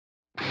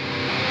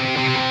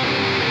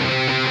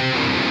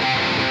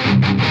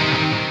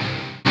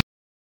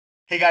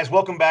Hey guys,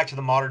 welcome back to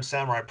the Modern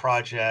Samurai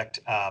Project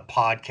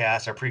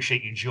podcast. I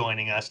appreciate you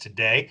joining us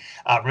today.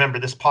 Remember,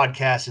 this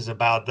podcast is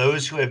about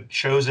those who have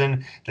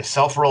chosen the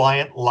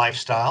self-reliant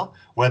lifestyle,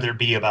 whether it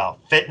be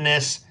about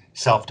fitness,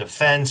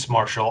 self-defense,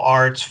 martial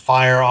arts,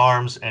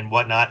 firearms, and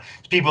whatnot.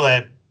 It's people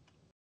that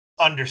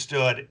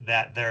understood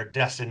that their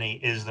destiny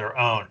is their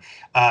own.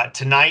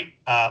 Tonight,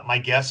 my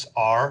guests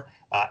are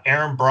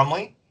Aaron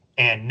Brumley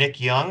and Nick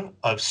Young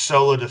of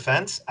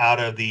SoloDefense out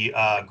of the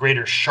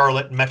greater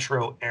Charlotte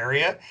metro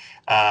area.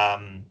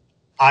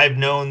 I've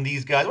known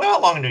these guys, well,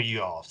 how long do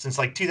you all? Since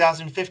like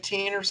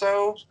 2015 or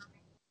so?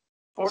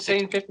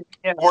 14, 15,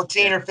 yeah.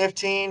 14 or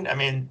 15? I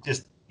mean,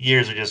 just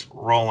years are just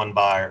rolling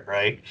by,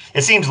 right?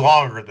 It seems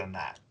longer than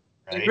that,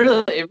 right? It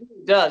really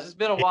does. It's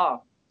been a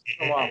while.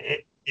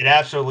 It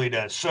absolutely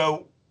does.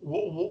 So,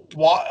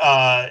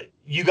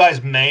 you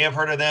guys may have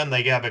heard of them.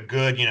 They have a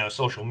good,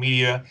 social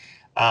media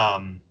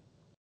um,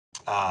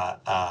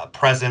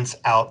 presence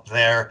out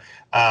there,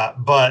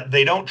 but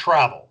they don't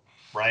travel,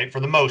 right? For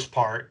the most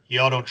part,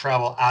 y'all don't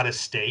travel out of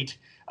state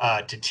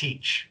to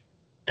teach.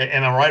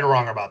 Am I right or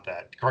wrong about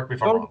that? Correct me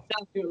if I'm North wrong.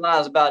 South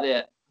Carolina is about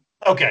it.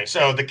 Okay,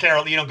 so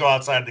you don't go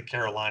outside of the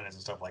Carolinas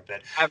and stuff like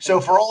that.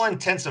 So for all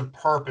intents and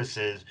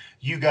purposes,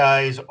 you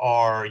guys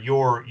are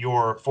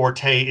your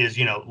forte is,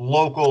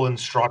 local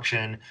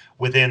instruction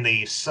within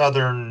the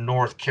southern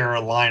North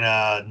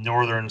Carolina,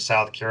 northern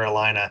South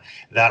Carolina,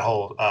 that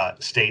whole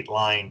state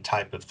line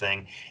type of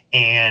thing.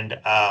 And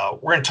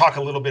we're going to talk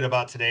a little bit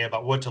about today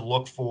about what to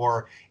look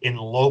for in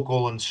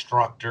local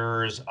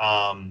instructors.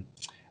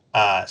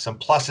 Some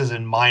pluses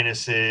and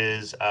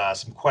minuses,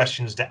 some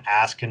questions to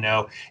ask and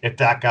know if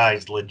that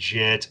guy's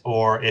legit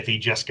or if he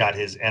just got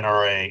his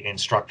NRA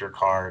instructor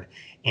card,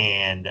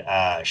 and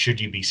should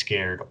you be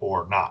scared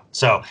or not.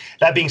 So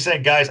that being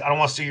said, guys, I don't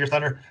want to steal your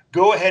thunder.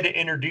 Go ahead and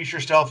introduce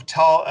yourself.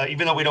 Tell,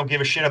 even though we don't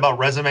give a shit about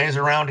resumes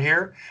around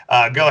here,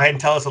 go ahead and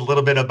tell us a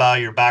little bit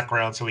about your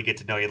background so we get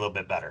to know you a little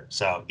bit better.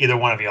 So either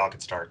one of y'all can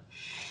start.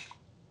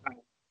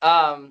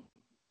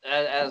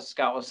 As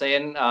Scott was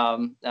saying,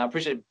 I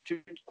appreciate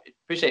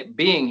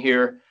being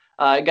here.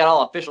 It got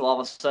all official all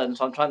of a sudden,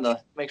 so I'm trying to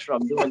make sure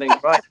I'm doing things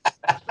right.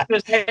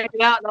 Just hanging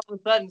out, and all of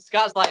a sudden,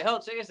 Scott's like, "Oh,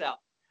 check this out."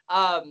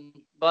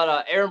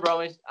 But Aaron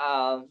Brumley,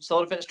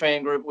 SoloDefense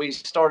Training Group, we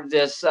started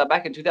this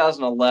back in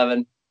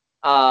 2011.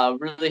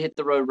 Really hit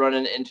the road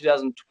running in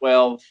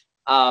 2012.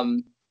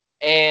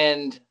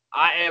 And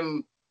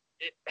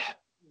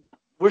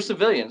we're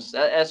civilians.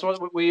 That's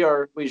what we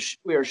are.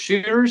 We are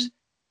shooters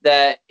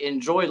that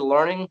enjoy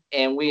learning,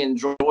 and we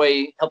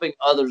enjoy helping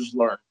others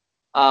learn.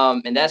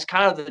 And that's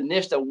kind of the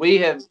niche that we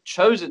have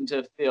chosen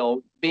to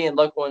fill, being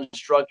local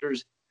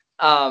instructors.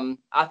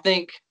 I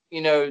think,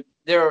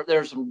 there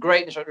are some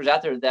great instructors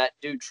out there that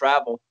do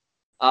travel.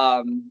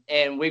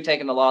 And we've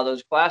taken a lot of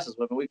those classes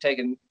with them. We've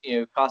taken,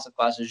 CASA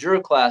classes, your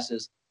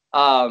classes,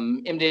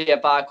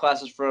 MDFI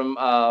classes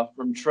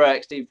from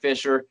Trek, Steve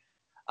Fisher,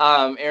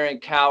 Aaron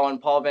Cowan,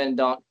 Paul Van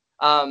Dunk.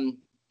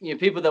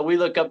 People that we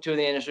look up to in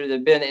the industry that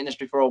have been in the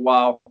industry for a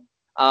while.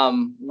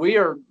 We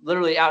are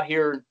literally out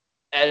here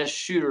as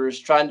shooters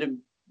trying to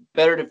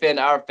better defend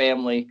our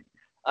family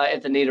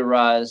if the need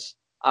arises.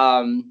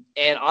 And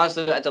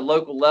honestly, at the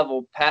local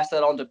level, pass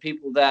that on to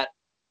people that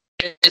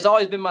it's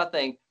always been my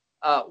thing.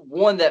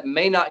 One that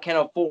may not can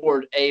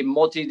afford a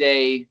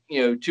multi-day,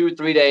 2 or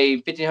 3 day,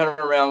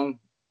 1,500 round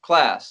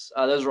class.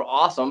 Those are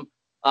awesome.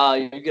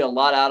 You get a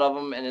lot out of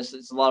them, and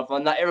it's a lot of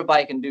fun. Not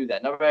everybody can do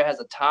that. Not everybody has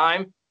the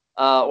time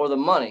or the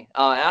money.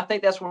 And I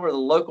think that's where the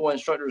local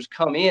instructors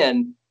come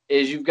in,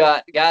 is you've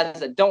got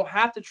guys that don't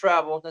have to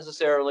travel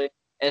necessarily.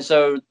 And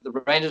so the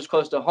range is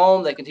close to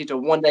home. They can teach a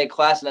 1 day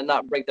class and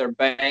not break their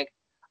bank.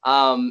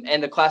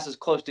 And the class is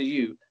close to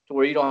you, to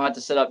where you don't have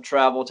to set up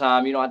travel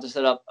time. You don't have to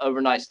set up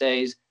overnight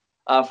stays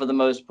for the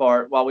most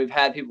part. While we've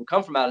had people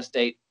come from out of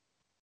state,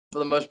 for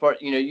the most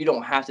part, you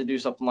don't have to do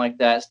something like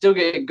that. Still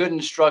get good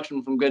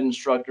instruction from good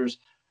instructors.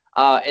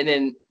 And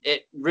then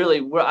I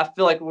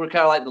feel like we're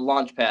kind of like the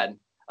launch pad.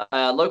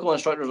 Local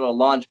instructors are a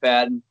launch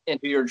pad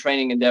into your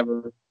training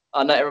endeavor.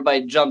 Not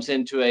everybody jumps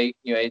into a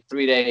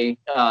 3 day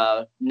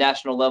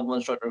national level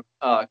instructor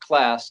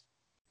class.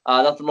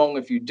 Nothing wrong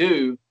if you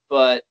do,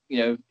 but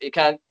it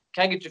kind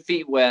of get your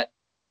feet wet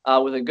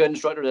with a good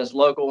instructor that's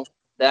local,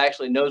 that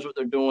actually knows what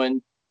they're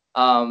doing,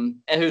 and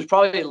who's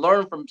probably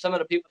learned from some of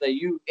the people that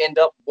you end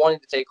up wanting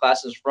to take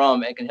classes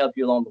from and can help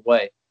you along the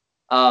way.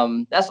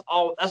 That's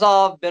all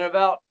I've been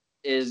about,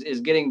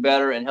 is getting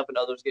better and helping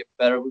others get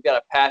better. We've got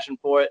a passion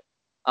for it.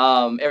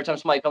 Every time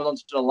somebody comes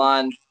onto the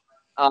line,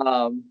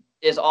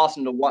 it's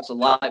awesome to watch the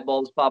light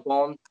bulbs pop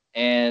on,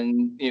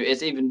 and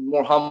it's even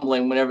more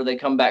humbling whenever they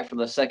come back for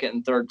the second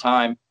and third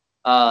time,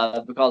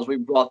 because we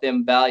brought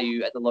them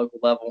value at the local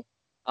level.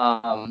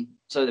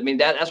 So I mean,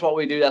 that's what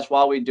we do. That's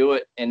why we do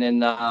it. And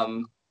then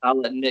I'll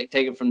let Nick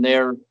take it from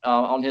there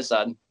on his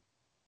side.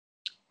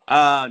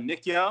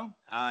 Nick Young,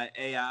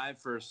 AI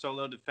for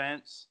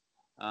SoloDefense.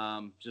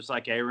 Just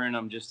like Aaron,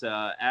 I'm just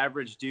an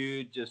average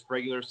dude, just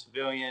regular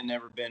civilian,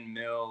 never been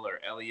MIL or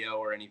LEO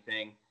or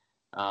anything.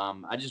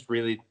 I just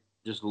really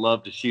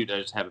love to shoot. I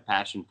just have a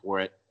passion for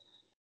it.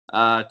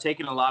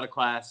 Taken a lot of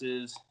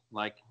classes,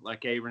 like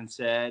Aaron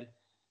said.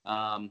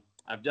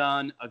 I've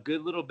done a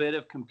good little bit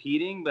of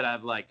competing, but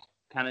I've like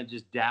kind of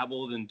just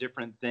dabbled in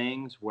different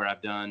things where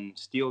I've done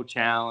steel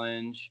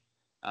challenge.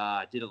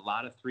 I did a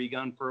lot of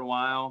 3-gun for a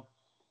while.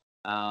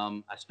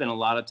 I spent a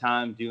lot of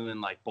time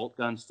doing like bolt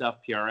gun stuff,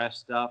 PRS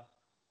stuff.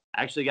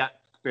 I actually got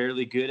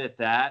fairly good at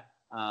that.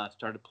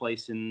 Started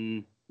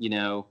placing,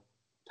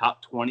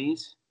 top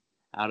 20s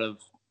out of,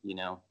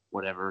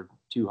 whatever,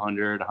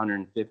 200,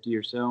 150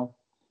 or so.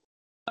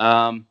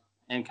 And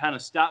kind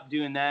of stopped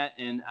doing that.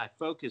 And I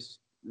focus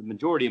the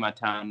majority of my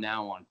time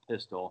now on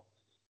pistol.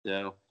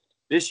 So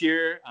this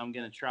year I'm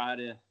going to try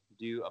to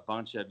do a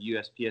bunch of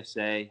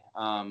USPSA.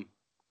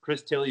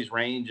 Chris Tilley's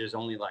range is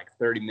only like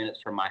 30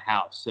 minutes from my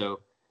house. So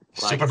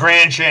like, super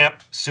grand,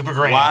 champ. Super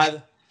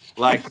grand.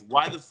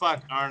 Why the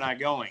fuck aren't I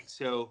going?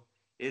 So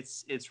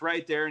it's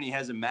right there, and he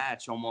has a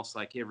match almost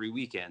like every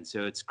weekend.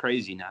 So it's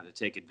crazy not to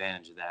take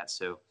advantage of that.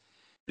 So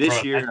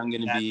this year I'm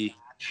going to be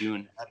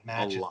doing that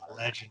match a is lot.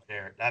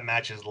 legendary. That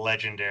match is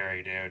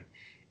legendary, dude.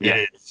 Yeah.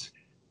 It is.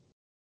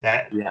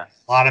 That Yeah.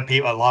 A lot of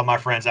my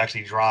friends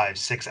actually drive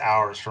 6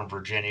 hours from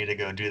Virginia to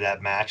go do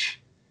that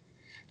match,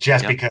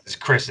 just because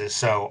Chris is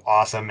so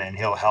awesome, and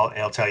he'll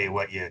tell you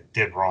what you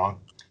did wrong,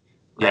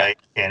 right?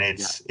 Yeah. And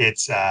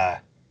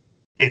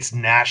it's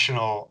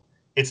nationals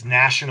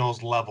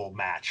level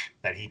match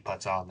that he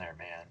puts on there,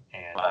 man.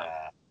 And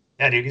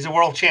yeah, dude, he's a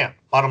world champ.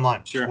 Bottom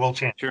line, Sure. World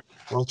champ. Sure.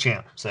 World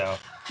champ. So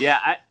yeah,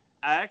 I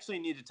actually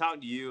need to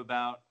talk to you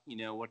about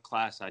what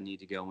class I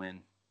need to go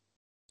in.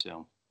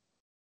 So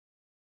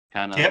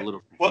kind of a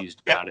little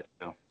confused about it.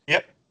 So.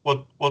 Yep.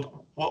 We'll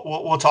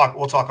talk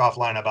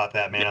offline about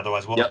that, man.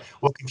 Otherwise,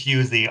 we'll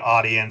confuse the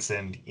audience,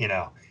 and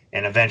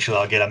and eventually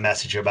I'll get a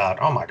message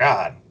about, oh my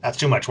God, that's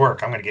too much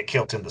work. I'm going to get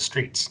killed in the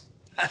streets.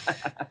 All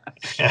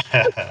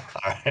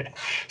right.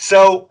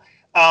 So,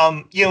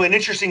 an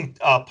interesting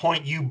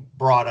point you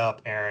brought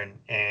up, Aaron,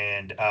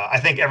 and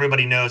I think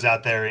everybody knows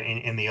out there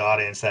in the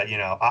audience that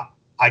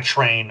I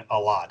train a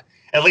lot,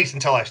 at least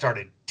until I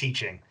started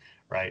teaching.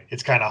 Right.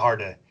 It's kind of hard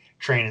to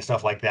train and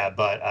stuff like that,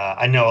 but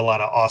I know a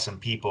lot of awesome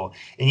people.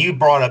 And you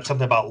brought up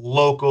something about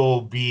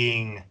local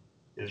being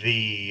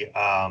the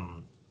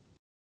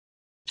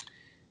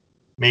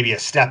maybe a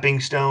stepping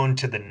stone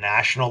to the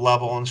national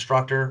level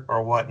instructor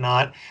or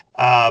whatnot.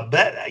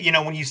 But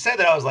when you said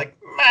that, I was like,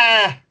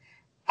 meh,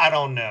 I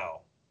don't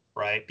know,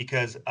 right?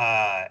 Because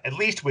at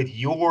least with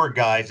your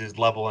guys'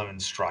 level of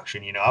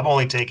instruction, I've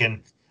only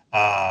taken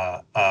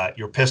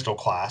your pistol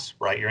class,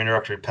 right? Your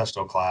introductory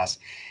pistol class.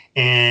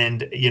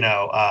 And,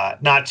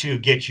 not to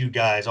get you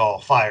guys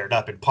all fired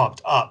up and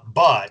pumped up,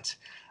 but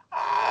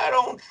I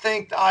don't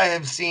think I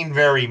have seen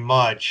very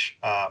much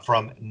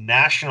from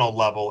national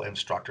level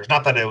instructors.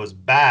 Not that it was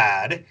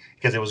bad,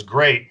 because it was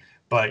great,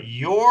 but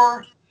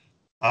your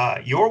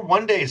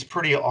one day is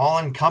pretty all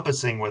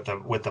encompassing with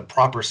the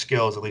proper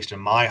skills, at least in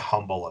my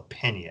humble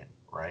opinion,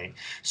 right?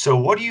 So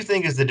what do you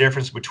think is the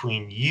difference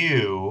between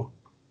you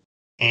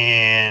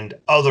and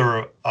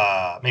other,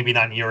 maybe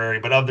not in your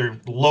area, but other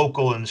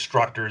local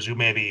instructors who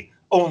maybe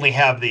only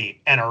have the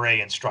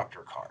NRA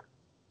instructor card?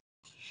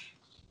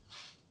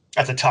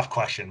 That's a tough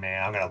question,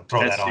 man. I'm gonna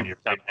throw that on you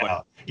right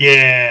now.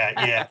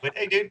 Yeah. But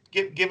hey, dude,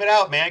 give it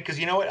out, man. Because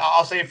you know what?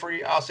 I'll say it for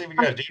you. I'll say it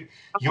for you guys,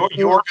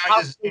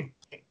 dude.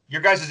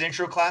 Your guys'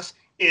 intro class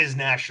is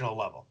national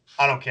level.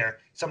 I don't care.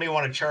 Somebody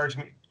want to charge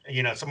me?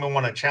 Someone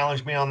want to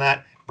challenge me on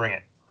that? Bring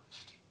it.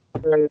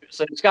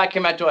 So Scott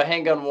came out to a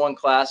handgun 1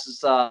 class.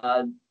 It's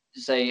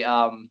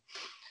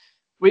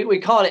we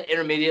call it an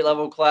intermediate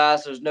level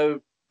class. There's no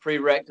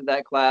prereq to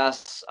that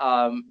class.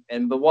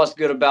 But what's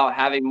good about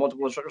having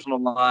multiple instructors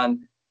on the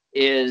line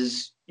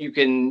is you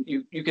can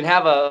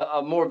have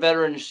a more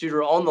veteran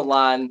shooter on the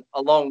line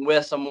along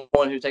with someone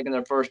who's taking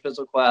their first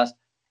pistol class,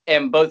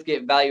 and both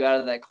get value out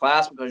of that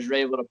class because you're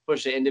able to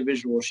push an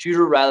individual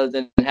shooter rather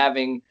than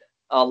having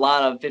a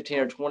line of 15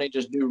 or 20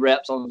 just do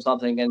reps on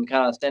something and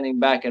kind of standing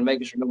back and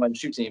making sure no one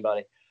shoots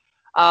anybody.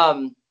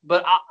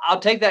 But I'll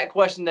take that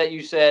question that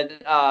you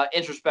said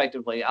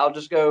introspectively. I'll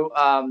just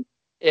go,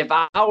 if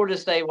I were to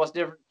say what's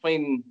different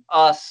between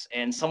us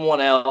and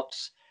someone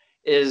else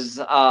is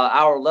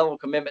our level of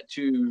commitment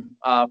to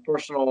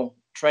personal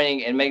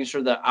training and making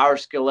sure that our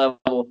skill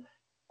level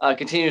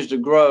continues to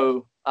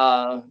grow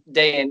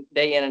day in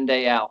and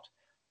day out.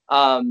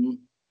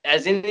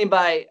 As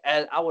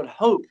I would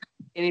hope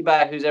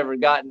anybody who's ever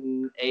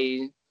gotten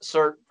a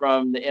cert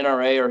from the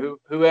NRA or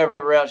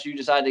whoever else you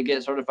decide to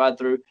get certified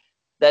through,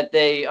 that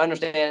they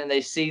understand and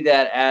they see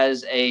that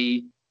as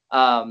a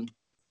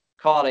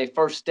call it a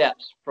first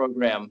steps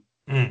program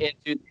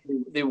into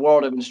the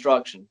world of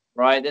instruction,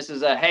 right? This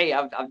is hey,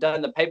 I've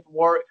done the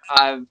paperwork.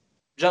 I've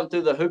jumped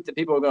through the hoop that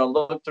people are going to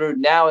look through.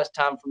 Now it's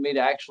time for me to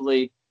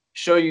actually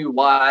show you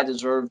why I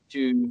deserve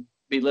to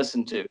be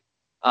listened to.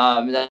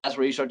 That's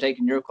where you start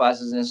taking your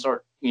classes and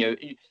start,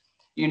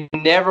 you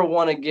never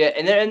want to get,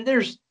 and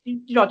there's,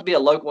 you don't have to be a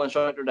local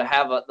instructor to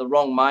have the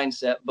wrong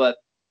mindset, but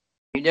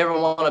you never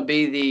want to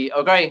be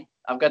okay,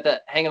 I've got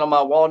that hanging on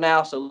my wall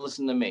now, so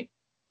listen to me.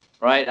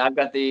 right? I've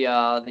got the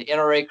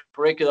NRA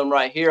curriculum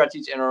right here. I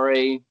teach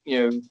NRA,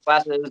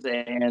 classes,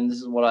 and this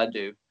is what I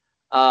do.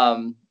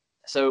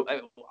 So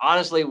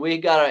honestly, we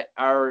got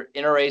our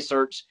NRA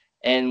certs,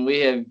 and we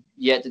have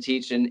yet to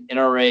teach an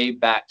NRA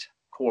backed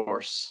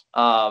course.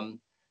 Whenever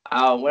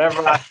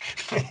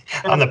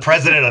I'm the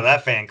president of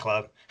that fan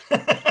club.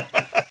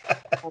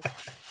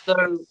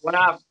 So when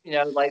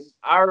like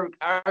our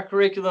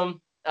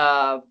curriculum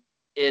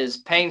is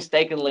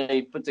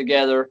painstakingly put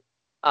together.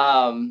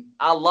 When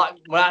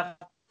I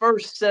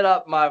first set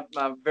up my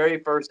very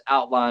first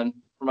outline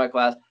for my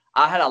class,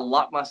 I had to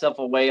lock myself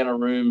away in a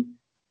room,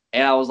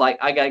 and I was like,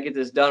 I got to get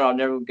this done or I'll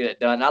never get it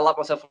done. And I locked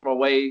myself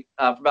away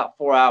for about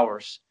 4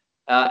 hours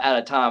at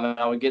a time, and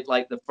I would get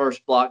like the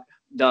first block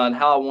done,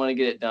 how I want to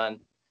get it done.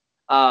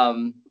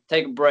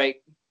 Take a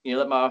break,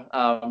 let my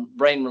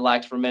brain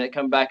relax for a minute,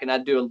 come back, and I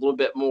do a little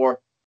bit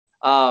more.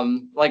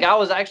 Like I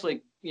was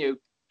actually,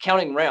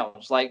 counting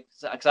rounds, like,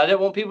 because I didn't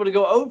want people to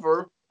go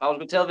over. I was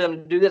going to tell them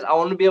to do this. I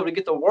wanted to be able to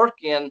get the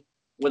work in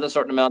with a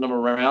certain amount of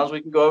rounds.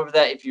 We can go over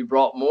that if you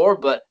brought more,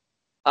 but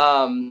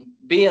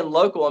being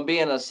local and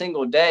being a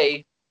single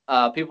day,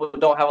 people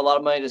don't have a lot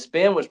of money to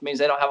spend, which means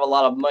they don't have a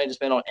lot of money to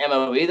spend on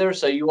ammo either.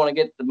 So you want to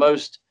get the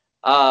most,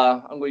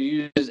 I'm going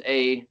to use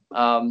a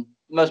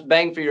most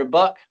bang for your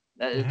buck.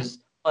 That is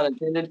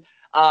unintended.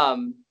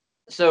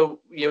 So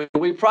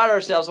we pride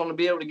ourselves on to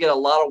be able to get a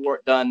lot of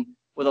work done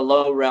with a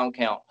low round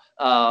count.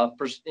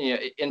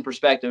 In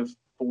perspective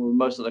for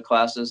most of the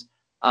classes.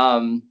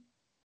 And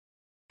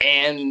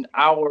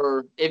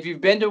if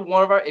you've been to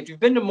more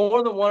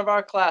than one of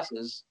our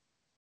classes,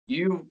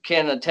 you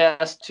can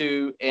attest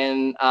to,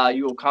 and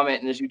you will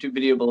comment in this YouTube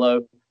video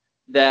below,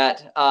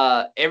 that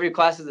every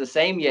class is the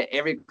same, yet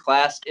every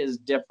class is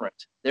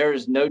different. There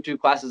is no two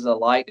classes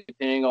alike,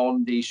 depending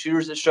on the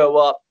shooters that show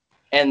up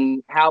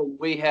and how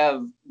we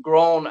have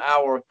grown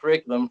our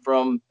curriculum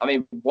from,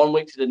 1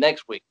 week to the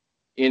next week.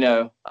 We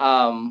don't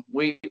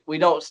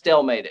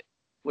stalemate it.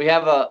 We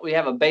have a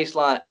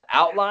baseline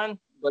outline,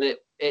 but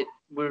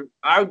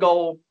our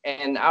goal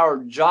and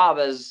our job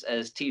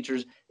as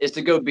teachers is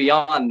to go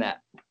beyond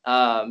that.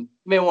 You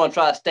may want to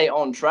try to stay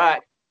on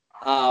track,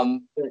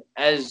 but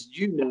as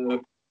you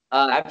know,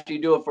 after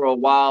you do it for a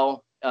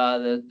while,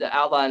 the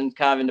outline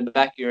kind of in the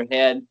back of your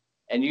head,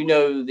 and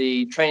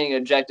the training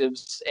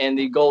objectives and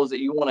the goals that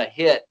you want to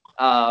hit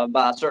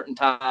by a certain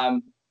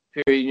time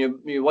period,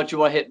 what you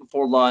want to hit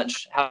before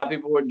lunch, how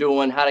people are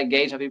doing, how to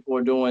gauge how people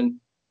are doing,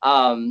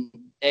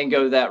 and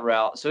go that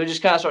route. So it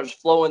just kind of starts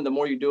flowing the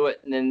more you do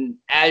it. And then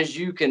as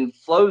you can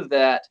flow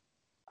that,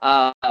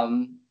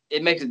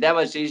 it makes it that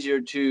much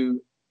easier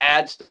to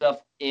add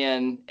stuff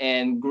in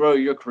and grow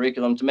your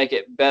curriculum to make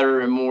it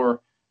better and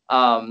more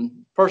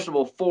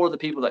personable for the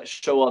people that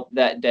show up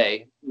that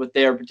day with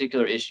their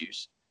particular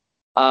issues.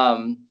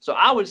 So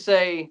I would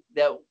say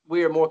that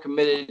we are more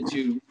committed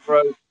to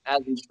growth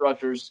as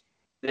instructors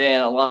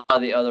than a lot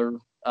of the other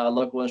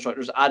local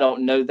instructors. I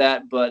don't know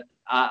that, but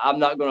I'm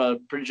not going to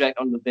project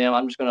onto them.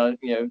 I'm just going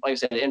to, like I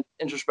said,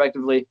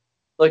 introspectively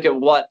look at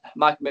what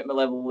my commitment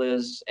level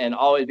is and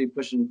always be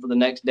pushing for the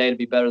next day to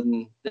be better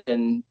than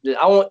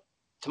I want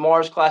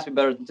tomorrow's class to be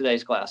better than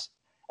today's class.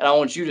 And I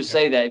want you to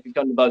say that if you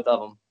come to both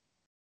of them.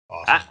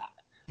 Awesome.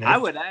 I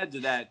would add to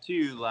that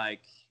too.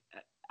 Like,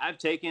 I've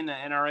taken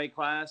an NRA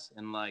class,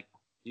 and like,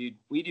 dude,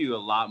 we do a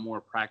lot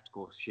more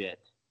practical shit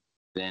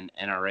than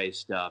NRA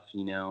stuff,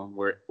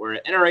 where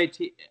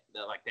NRA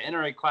like the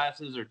NRA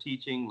classes are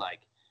teaching like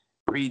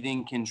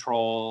breathing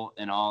control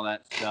and all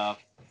that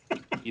stuff.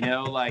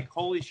 Like,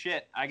 holy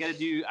shit, I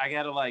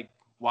gotta like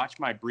watch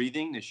my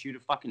breathing to shoot a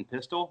fucking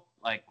pistol.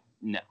 Like,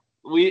 no,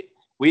 we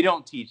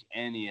don't teach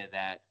any of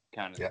that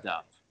kind of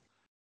stuff.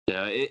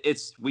 So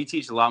we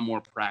teach a lot more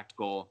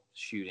practical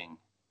shooting.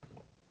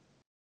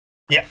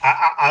 Yeah,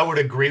 I would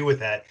agree with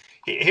that.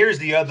 Here's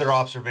the other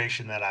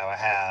observation that I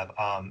have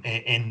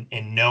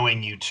in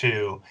knowing you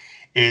two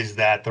is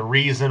that the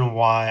reason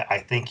why I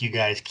think you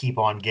guys keep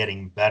on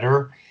getting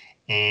better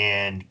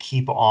and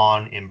keep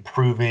on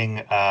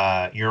improving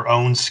your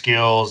own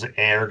skills,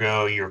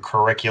 ergo your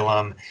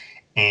curriculum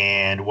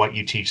and what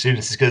you teach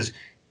students is because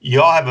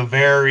you all have a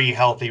very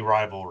healthy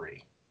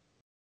rivalry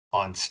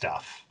on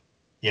stuff.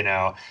 You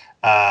don't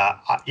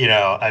have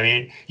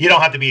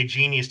to be a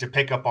genius to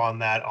pick up on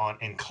that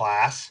in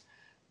class.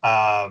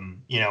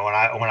 When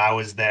I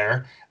was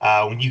there,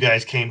 when you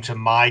guys came to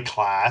my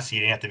class, you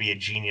didn't have to be a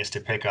genius to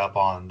pick up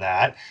on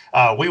that.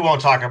 We won't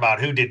talk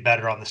about who did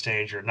better on the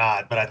stage or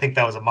not, but I think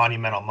that was a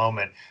monumental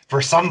moment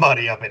for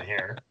somebody up in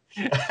here.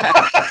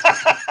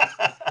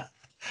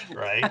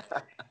 Right.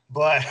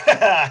 But,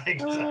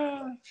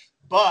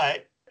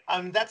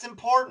 that's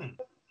important.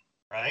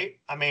 Right.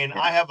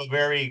 I have a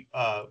very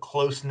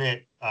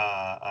close-knit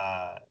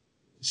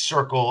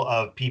circle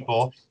of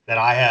people that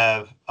I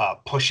have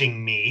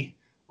pushing me,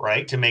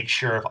 right, to make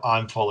sure if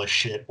I'm full of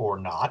shit or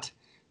not,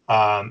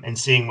 and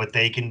seeing what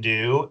they can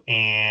do,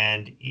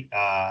 and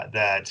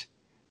that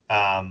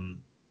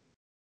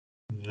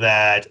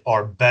that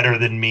are better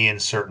than me in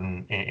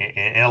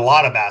in a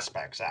lot of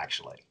aspects,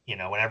 actually.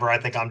 Whenever I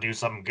think I'm doing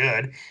something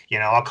good,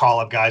 I'll call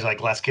up guys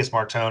like Les Kiss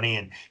Martoni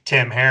and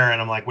Tim Herron.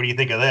 I'm like, what do you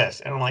think of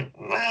this? And I'm like,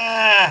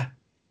 nah.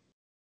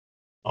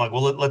 I'm like,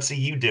 well, let's see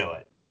you do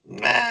it.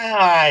 Nah,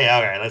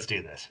 all right, let's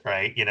do this,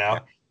 right?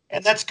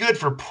 And that's good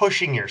for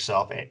pushing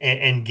yourself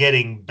and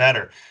getting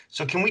better.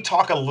 So can we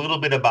talk a little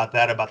bit about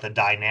that, about the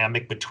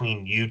dynamic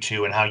between you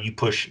two and how you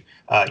push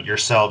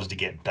yourselves to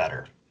get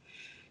better?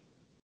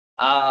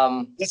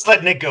 Let's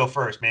let Nick go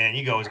first, man.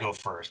 You always go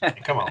first, man.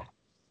 Come on.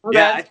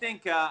 Yeah, I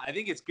think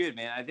it's good,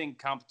 man. I think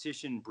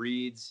competition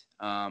breeds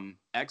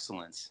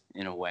excellence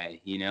in a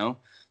way,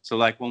 So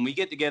like when we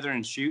get together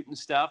and shoot and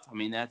stuff, I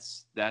mean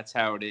that's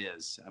how it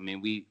is. I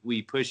mean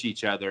we push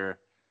each other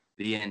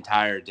the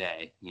entire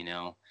day,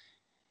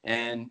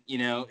 and we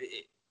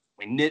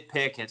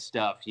nitpick at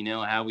stuff,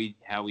 how we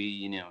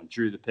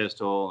drew the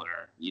pistol,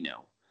 or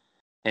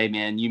hey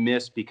man, you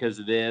missed because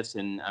of this,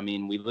 and I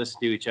mean we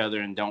listen to each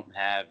other and don't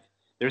have.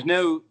 There's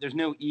no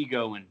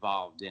ego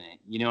involved in it.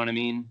 You know what I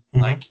mean?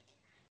 Mm-hmm. Like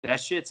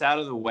that shit's out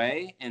of the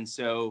way. And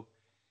so,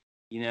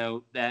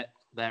 that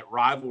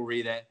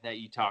rivalry that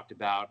you talked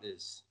about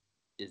is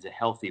a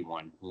healthy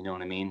one. You know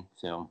what I mean?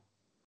 So.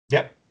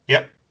 Yep.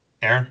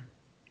 Aaron?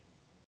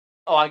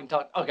 Oh, I can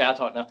talk. Okay, I'll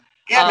talk now.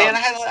 Yeah, man, I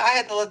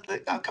had to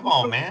let come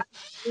on, man.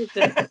 You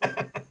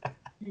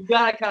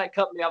gotta kind of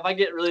cut me off. I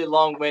get really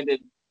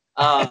long-winded.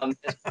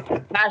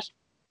 It's passion,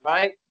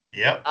 right?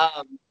 Yep.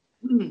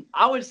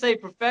 I would say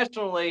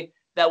professionally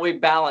that we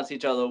balance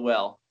each other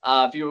well.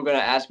 If you were going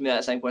to ask me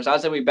that same question,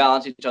 I'd say we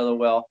balance each other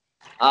well.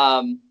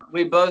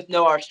 We both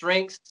know our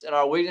strengths and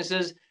our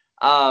weaknesses.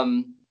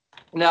 Now,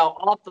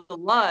 off the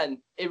line,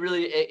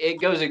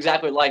 it goes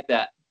exactly like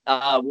that.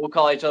 We'll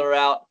call each other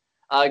out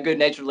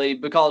good-naturedly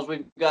because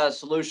we've got a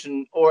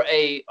solution or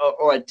a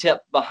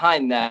tip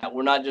behind that.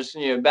 We're not just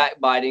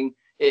backbiting.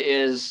 It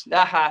is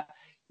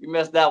you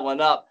messed that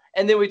one up,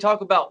 and then we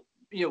talk about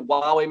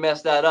why we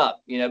messed that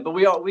up. But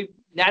we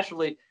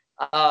naturally.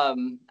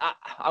 I'm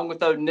gonna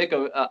throw Nick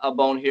a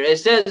bone here. It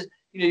says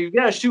you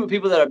got to shoot with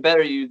people that are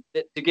better you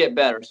to get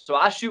better. So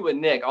I shoot with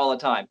Nick all the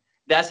time.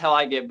 That's how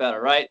I get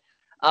better, right?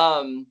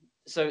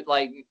 So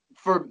like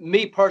for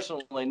me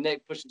personally,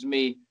 Nick pushes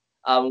me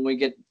when we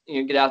get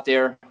out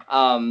there.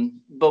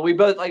 But we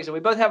both, like I said, we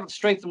both have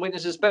strengths and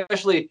weaknesses,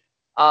 especially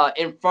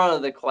in front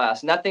of the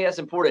class. And I think that's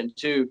important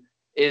too,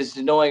 is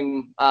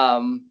knowing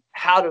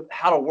how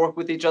to work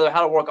with each other,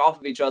 how to work off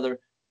of each other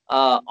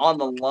on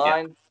the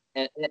line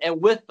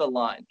and with the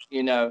line.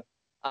 There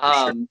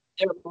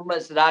are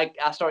moments that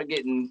I start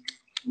getting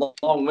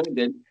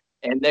long-winded,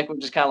 and Nick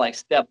would just kind of like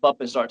step up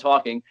and start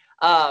talking.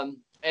 And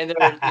there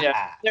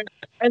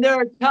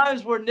are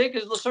times where Nick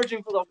is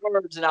searching for the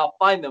words, and I'll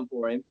find them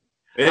for him.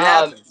 It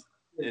happens.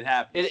 It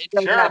happens. It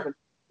does happen.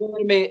 You know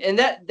what I mean? And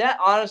that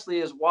honestly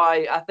is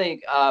why I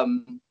think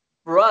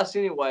for us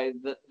anyway,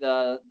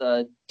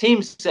 the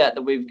team set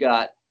that we've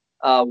got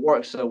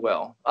works so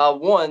well.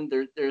 One,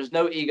 there's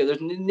no ego.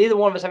 There's neither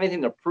one of us have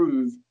anything to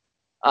prove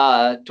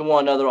to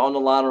one another on the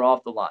line or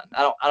off the line.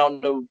 I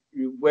don't know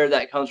where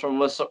that comes from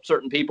with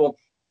certain people,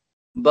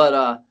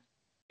 but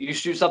you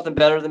shoot something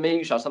better than me,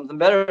 you shot something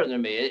better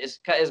than me.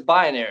 It's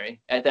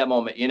binary at that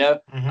moment,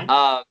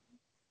 Mm-hmm.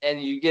 And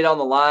you get on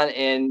the line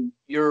and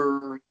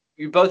you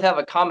both have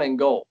a common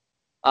goal.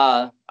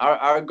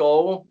 Our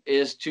goal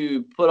is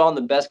to put on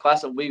the best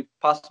class that we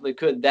possibly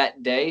could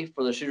that day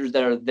for the shooters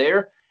that are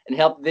there and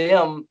help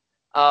them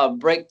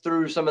break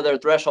through some of their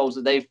thresholds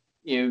that they've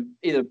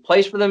either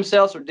placed for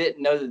themselves or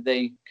didn't know that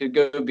they could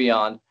go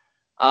beyond.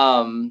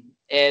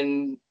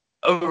 And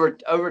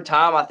over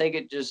time, I think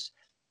it's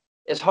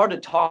hard to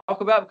talk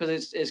about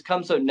because it's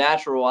come so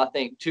natural, I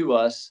think, to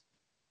us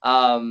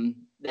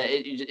that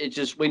it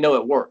just we know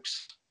it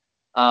works.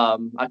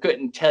 I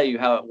couldn't tell you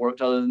how it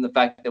works other than the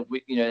fact that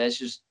that's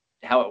just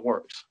how it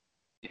works.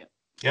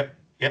 Yep.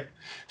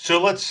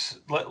 So let's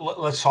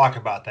talk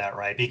about that,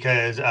 right?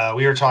 Because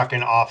we were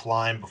talking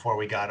offline before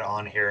we got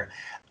on here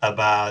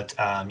about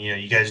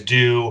you guys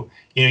do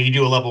you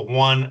do a level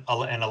 1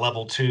 and a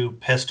level 2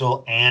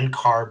 pistol and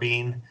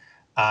carbine.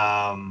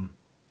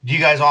 Do you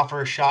guys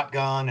offer a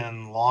shotgun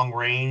and long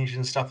range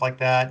and stuff like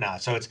that? No,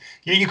 so it's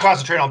you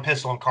concentrate on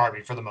pistol and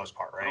carbine for the most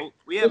part, right? Oh,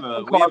 we have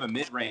a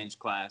mid-range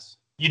class.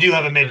 You do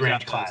have a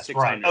mid-range class,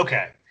 right?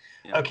 Okay.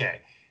 Yeah. Okay.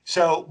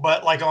 So,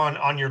 but like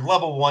on your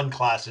level 1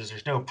 classes,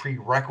 there's no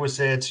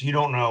prerequisites. You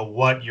don't know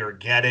what you're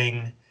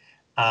getting.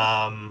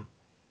 How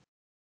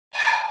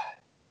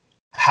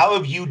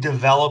have you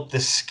developed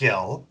the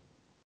skill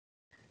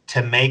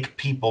to make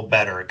people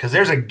better? Because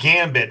there's a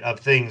gambit of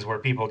things where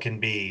people can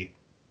be,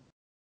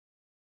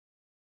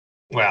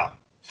 well,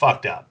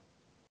 fucked up.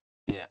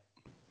 Yeah.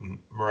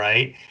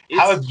 Right?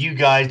 How have you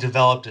guys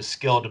developed a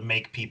skill to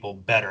make people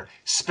better?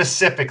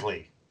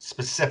 Specifically,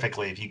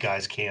 if you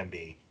guys can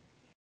be.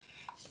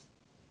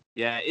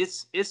 Yeah,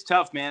 it's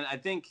tough, man. I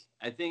think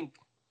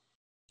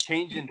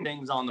changing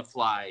things on the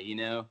fly,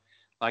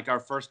 like our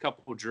first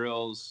couple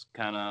drills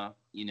kind of,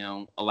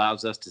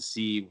 allows us to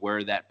see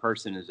where that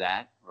person is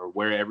at or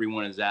where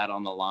everyone is at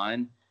on the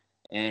line.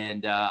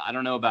 And I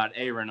don't know about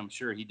Aaron. I'm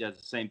sure he does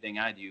the same thing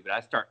I do, but I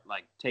start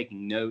like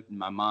taking note in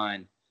my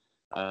mind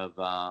of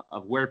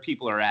where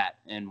people are at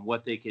and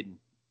what they could,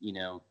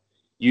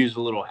 use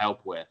a little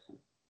help with.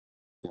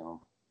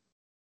 So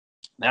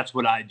that's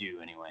what I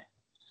do anyway.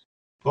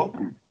 Cool.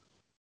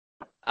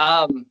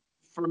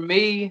 For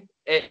me,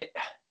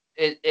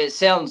 it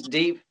sounds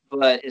deep,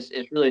 but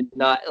it's really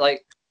not.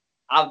 Like,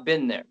 I've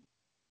been there,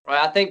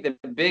 right? I think the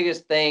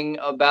biggest thing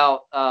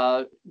about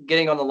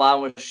getting on the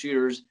line with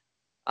shooters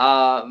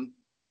and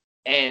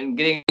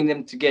getting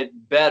them to get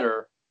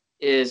better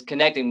is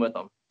connecting with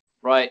them,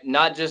 right?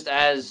 Not just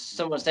as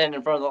someone standing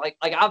in front of them.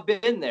 Like I've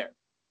been there.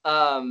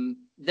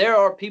 There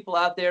are people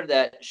out there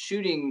that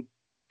shooting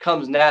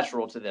comes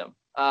natural to them.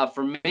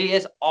 For me,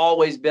 it's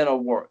always been a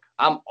work.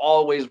 I'm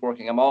always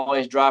working. I'm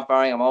always dry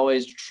firing. I'm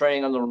always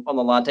training on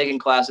the line, taking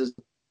classes.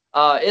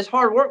 It's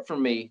hard work for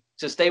me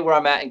to stay where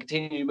I'm at and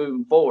continue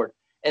moving forward.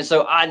 And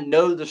so I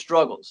know the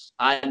struggles.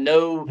 I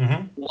know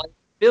what it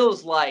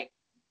feels like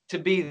to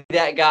be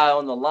that guy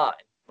on the line,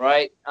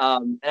 right?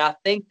 And I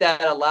think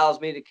that allows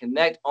me to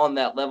connect on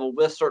that level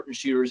with certain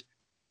shooters.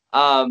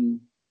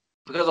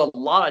 Because a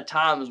lot of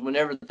times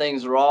whenever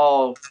things are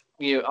all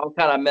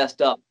kind of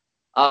messed up,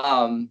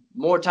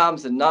 more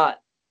times than not,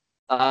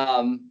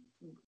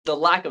 the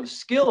lack of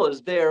skill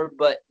is there,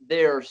 but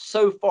they're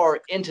so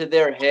far into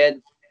their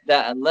head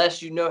that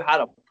unless you know how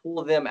to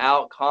pull them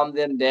out, calm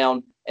them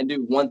down, and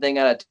do one thing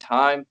at a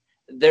time,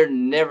 they're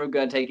never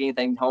going to take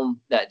anything home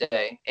that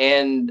day.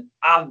 And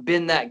I've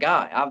been that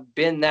guy. I've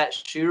been that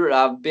shooter.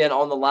 I've been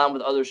on the line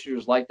with other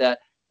shooters like that.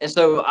 And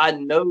so I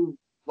know,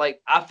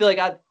 like, I feel like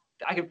I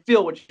can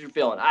feel what you're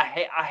feeling. I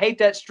hate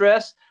that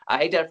stress. I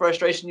hate that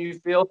frustration you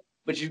feel,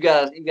 but you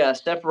gotta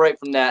separate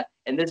from that.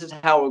 And this is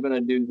how we're going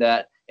to do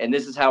that. And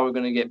this is how we're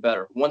going to get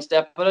better. One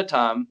step at a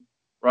time,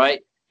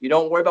 right? You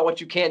don't worry about what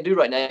you can't do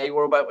right now. You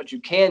worry about what you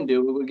can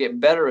do. We're going to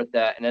get better at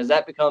that. And as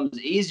that becomes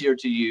easier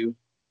to you,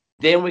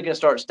 then we can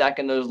start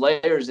stacking those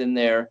layers in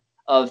there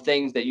of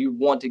things that you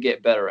want to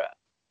get better at,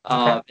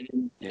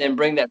 and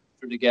bring that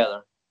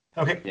together.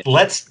 Okay,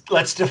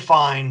 let's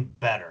define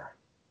better,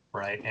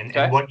 right?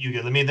 And what you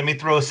get. Let me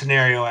throw a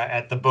scenario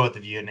at the both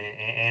of you and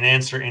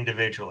answer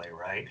individually,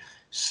 right?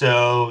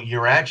 So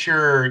you're at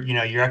your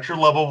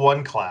level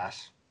 1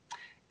 class,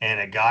 and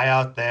a guy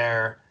out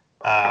there,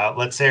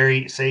 let's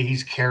say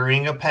he's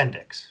carrying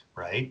appendix,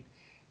 right?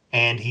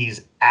 And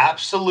he's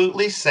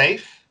absolutely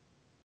safe,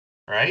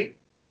 right?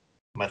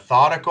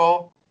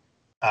 Methodical.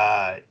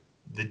 The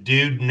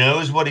dude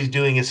knows what he's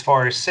doing as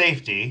far as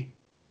safety,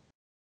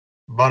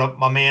 but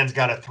my man's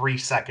got a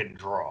 3-second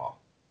draw.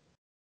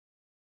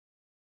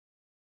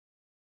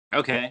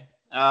 Okay.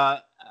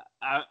 I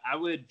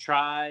would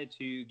try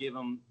to give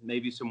him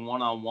maybe some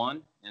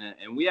one-on-one,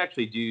 and we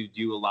actually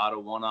do a lot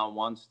of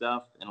one-on-one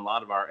stuff, and a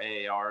lot of our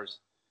AARs.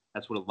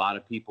 That's what a lot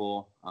of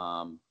people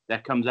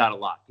that comes out a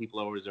lot. People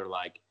always are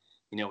like,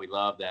 we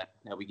love that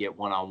we get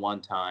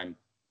one-on-one time.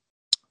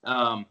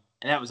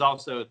 And that was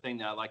also a thing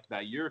that I liked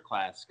about your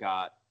class,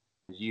 Scott,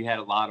 is you had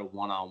a lot of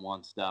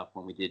one-on-one stuff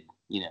when we did,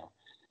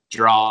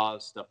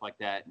 draws, stuff like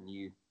that, and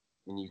you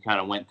kind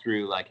of went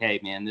through like, hey,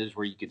 man, this is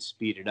where you could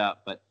speed it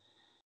up. But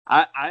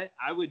I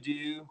would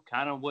do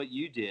kind of what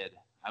you did.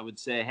 I would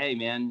say, hey,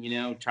 man,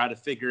 try to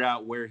figure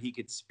out where he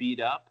could speed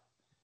up,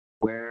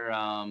 where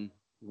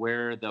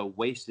the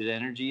wasted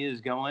energy is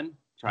going.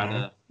 Try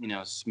to,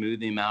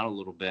 smooth him out a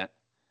little bit.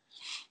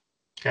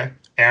 Okay.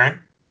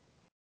 Aaron?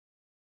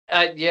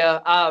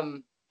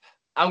 I'm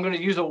going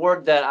to use a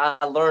word that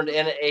I learned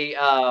in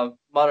a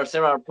Modern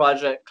Samurai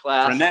project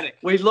class. Frenetic.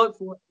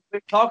 We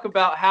talk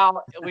about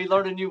how we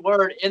learned a new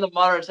word in the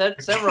Modern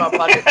Samurai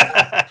project.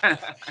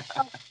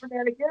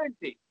 Frenetic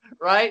energy,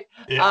 right?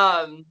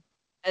 Yeah.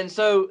 And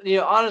so,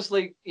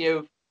 honestly,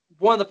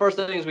 one of the first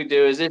things we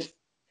do is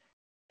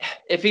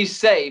if he's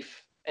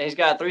safe and he's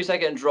got a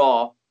 3-second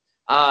draw,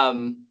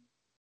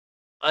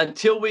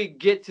 until we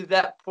get to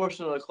that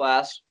portion of the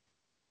class,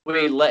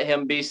 we let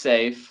him be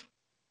safe,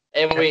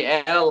 and we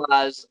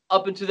analyze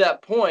up until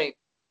that point,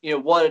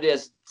 what it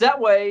is. That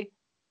way,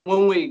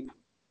 when we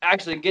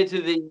actually get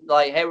to the,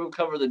 like, hey, we'll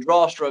cover the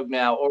draw stroke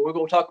now, or we're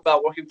going to talk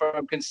about working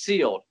from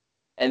concealed,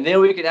 and then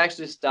we can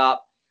actually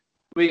stop.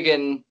 We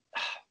can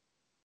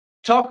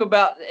talk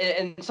about,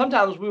 and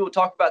sometimes we will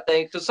talk about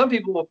things, because some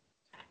people,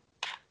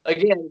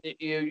 again,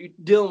 you're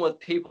dealing with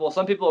people.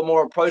 Some people are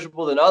more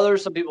approachable than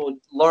others. Some people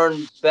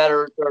learn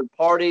better third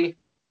party.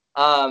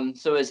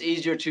 So it's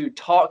easier to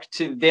talk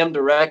to them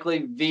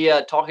directly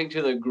via talking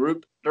to the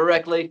group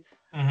directly.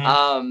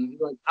 I'm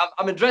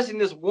addressing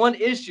this one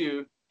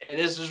issue, and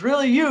this is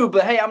really you,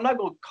 but hey, I'm not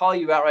going to call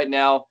you out right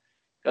now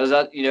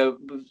because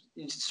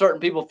certain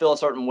people feel a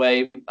certain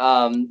way.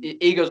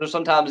 Egos are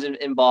sometimes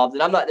involved,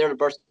 and I'm not there to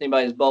burst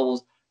anybody's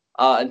bubbles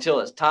until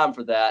it's time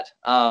for that.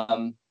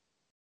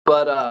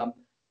 But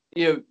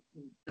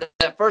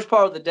that first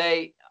part of the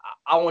day,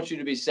 I want you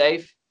to be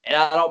safe. And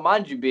I don't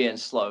mind you being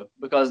slow,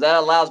 because that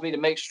allows me to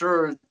make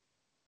sure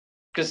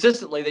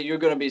consistently that you're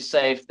going to be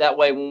safe. That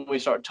way, when we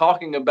start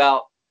talking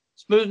about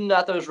smoothing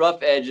out those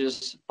rough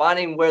edges,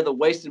 finding where the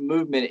wasted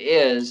movement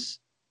is,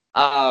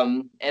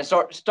 and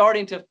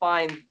starting to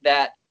find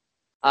that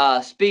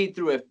speed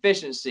through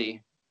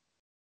efficiency.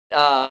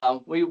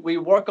 We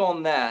work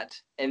on that,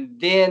 and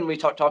then we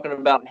talking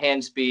about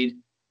hand speed,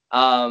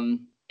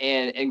 and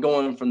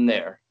going from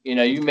there.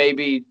 You may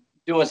be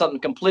doing something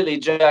completely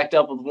jacked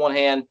up with one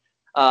hand.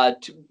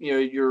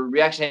 Your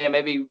reaction hand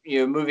maybe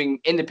moving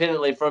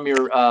independently from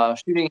your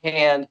shooting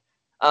hand,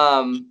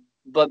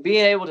 but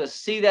being able to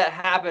see that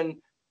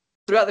happen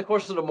throughout the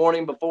course of the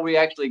morning before we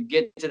actually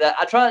get to that.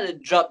 I try to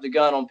jump the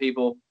gun on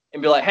people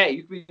and be like, hey,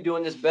 you could be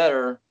doing this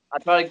better. I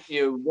try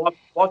to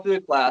walk through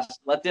the class,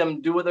 let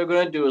them do what they're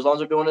going to do as long as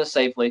they're doing it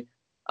safely.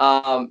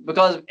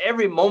 Because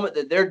every moment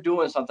that they're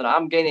doing something,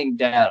 I'm gaining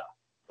data,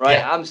 right?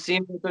 Yeah. I'm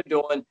seeing what they're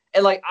doing,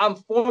 and I'm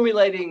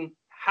formulating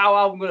how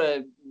I'm going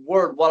to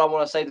word what I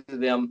want to say to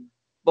them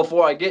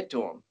before I get to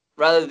them,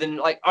 rather than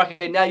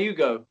okay, now you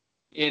go,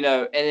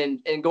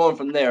 and going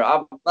from there.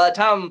 By the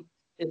time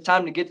it's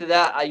time to get to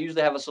that, I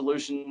usually have a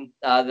solution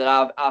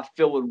that I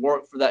feel would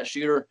work for that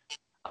shooter,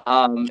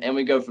 and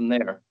we go from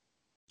there.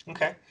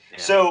 Okay.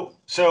 Yeah.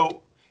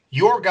 So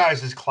your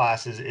guys'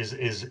 class is it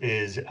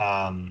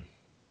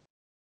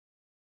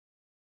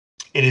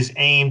is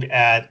aimed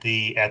at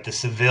the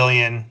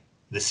civilian,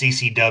 the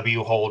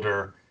CCW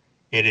holder.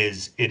 It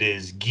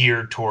is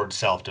geared towards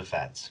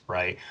self-defense,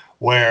 right?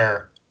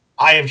 Where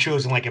I have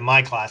chosen, in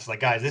my class,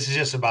 guys, this is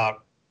just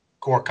about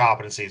core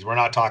competencies. We're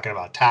not talking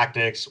about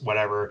tactics,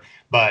 whatever,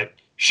 but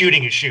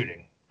shooting is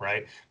shooting,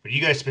 right? But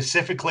you guys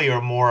specifically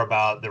are more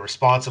about the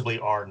responsibly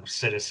armed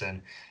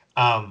citizen.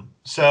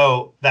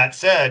 So that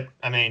said,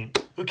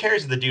 who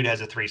cares if the dude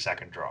has a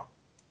 3-second draw?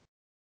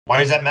 Why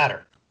does that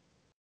matter?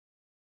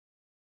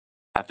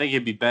 I think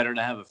it'd be better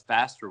to have a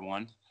faster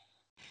one.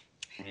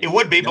 It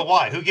would be, but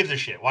why? Who gives a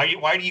shit? Why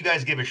do you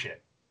guys give a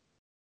shit?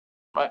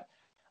 Right.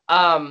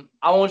 I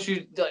want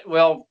you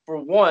to, for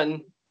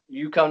one,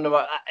 you come to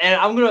my, and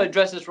I'm going to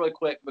address this really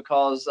quick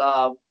because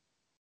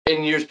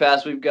in years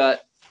past we've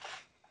got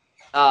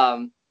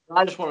I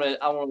want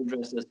to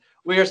address this.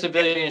 We are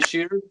civilian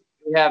shooters.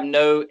 We have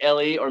no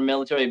LE or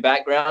military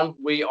background.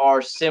 We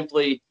are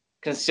simply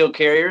concealed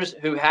carriers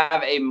who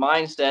have a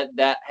mindset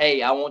that,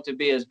 hey, I want to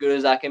be as good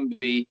as I can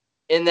be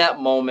in that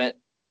moment,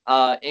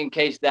 in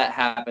case that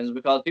happens.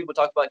 Because people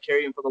talk about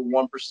carrying for the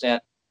 1%,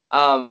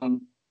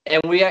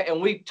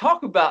 and we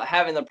talk about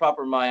having the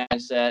proper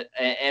mindset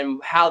and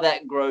how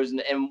that grows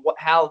and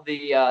how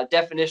the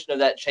definition of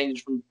that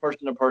changes from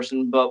person to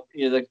person. But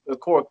the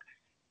core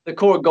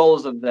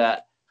goals of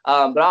that.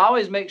 But I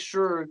always make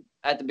sure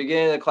at the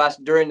beginning of the class,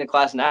 during the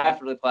class, and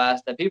after the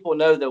class that people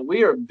know that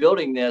we are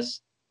building this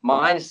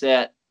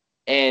mindset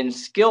and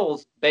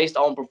skills based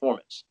on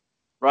performance,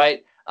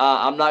 right?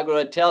 I'm not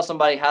going to tell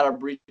somebody how to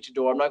breach a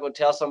door. I'm not going to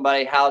tell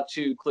somebody how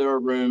to clear a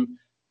room,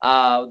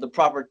 the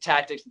proper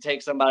tactics to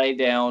take somebody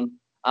down.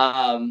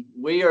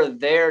 We are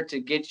there to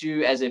get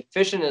you as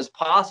efficient as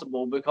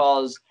possible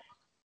because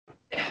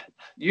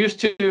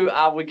used to,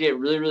 I would get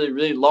really, really,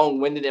 really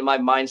long-winded in my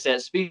mindset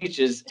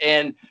speeches.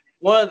 And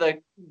one of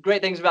the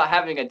great things about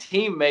having a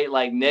teammate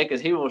like Nick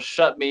is he will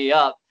shut me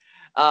up.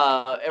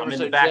 I'm in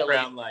the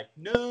background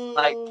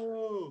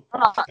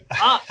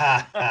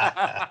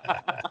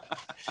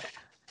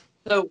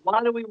So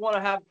why do we want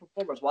to have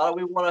performance? Why do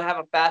we want to have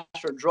a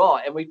faster draw?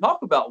 And we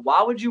talk about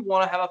why would you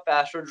want to have a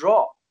faster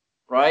draw,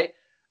 right?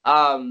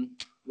 And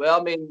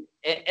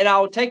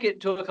I'll take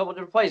it to a couple of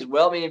different places.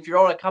 If you're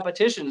on a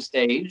competition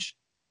stage,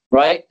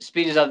 right,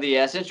 speed is of the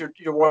essence.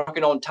 You're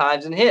working on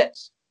times and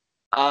hits.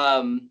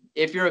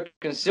 If you're a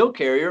concealed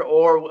carrier,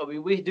 or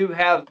we do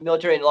have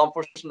military and law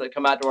enforcement that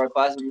come out to our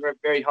classes, and we're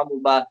very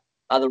humbled by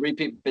the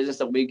repeat business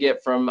that we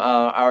get from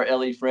our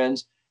LE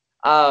friends.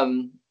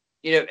 And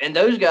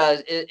those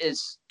guys,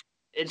 it's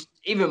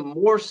even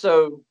more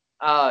so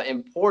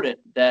important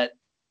that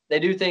they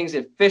do things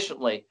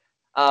efficiently,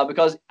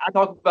 because I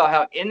talk about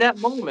how in that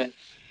moment,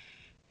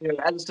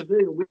 as a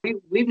civilian,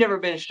 we've never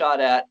been shot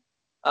at.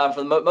 For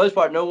the most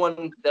part, no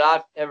one that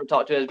I've ever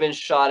talked to has been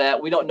shot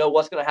at. We don't know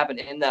what's going to happen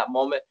in that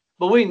moment,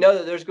 but we know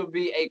that there's going to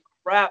be a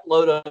crap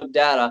load of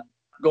data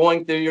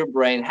going through your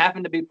brain,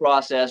 having to be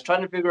processed,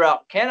 trying to figure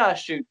out, can I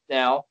shoot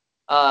now?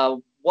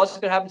 What's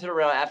going to happen to the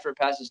round after it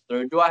passes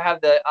through? Do I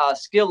have the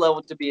skill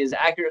level to be as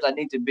accurate as I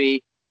need to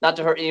be, not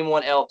to hurt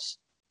anyone else,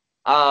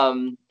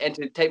 and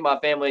to take my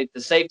family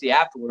to safety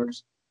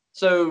afterwards?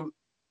 So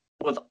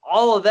with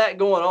all of that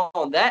going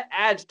on, that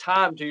adds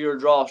time to your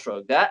draw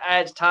stroke. That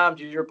adds time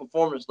to your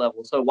performance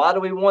level. So why do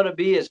we want to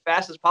be as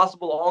fast as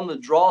possible on the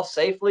draw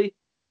safely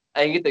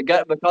and get the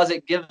gut? Because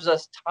it gives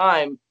us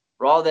time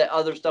for all that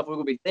other stuff we're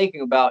going to be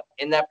thinking about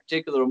in that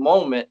particular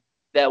moment,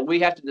 that we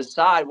have to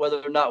decide whether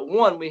or not,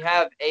 one, we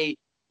have a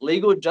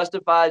legal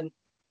justified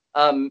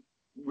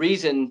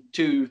reason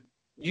to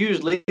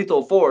use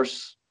lethal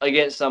force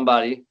against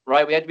somebody,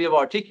 right? We have to be able to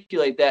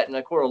articulate that in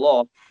a court of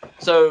law.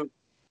 So,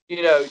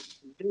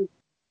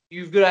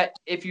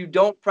 if you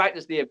don't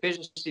practice the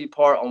efficiency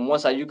part on one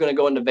side, you're going to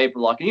go into vapor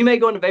lock, and you may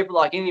go into vapor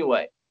lock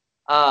anyway.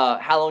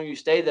 How long you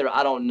stay there,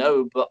 I don't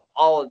know, but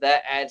all of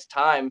that adds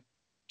time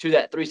to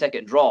that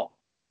 3-second draw.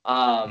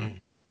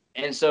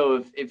 And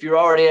so if you're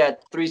already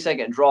at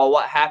 3-second draw,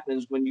 what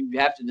happens when you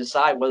have to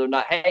decide whether or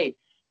not, hey,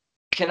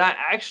 am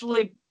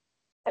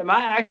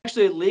I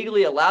actually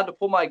legally allowed to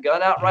pull my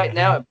gun out right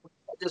now and put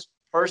this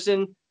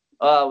person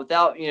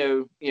without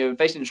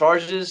facing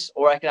charges,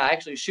 or can I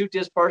actually shoot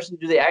this person?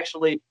 Do they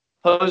actually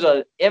pose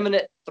an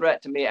imminent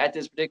threat to me at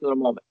this particular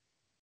moment?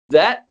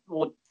 That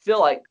would feel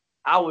like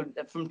I would,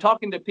 from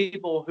talking to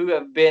people who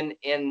have been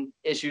in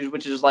issues,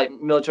 which is like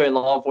military and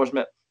law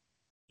enforcement,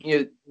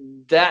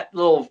 that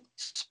little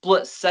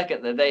split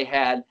second that they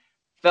had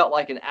felt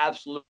like an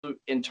absolute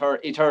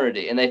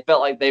eternity, and they felt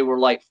like they were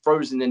like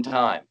frozen in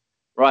time.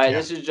 Right. Yeah.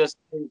 This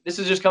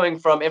is just coming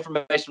from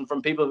information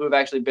from people who have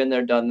actually been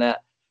there, done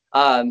that.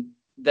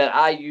 That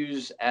I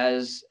use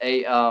as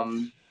a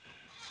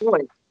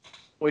point.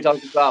 We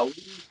talked about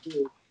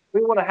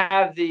we want to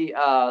have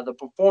the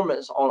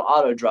performance on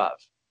auto drive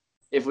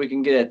if we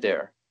can get it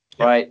there,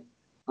 right?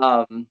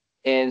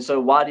 And so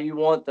why do you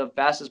want the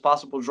fastest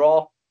possible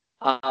draw?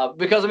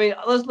 Because I mean,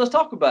 let's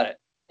talk about it.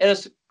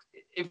 And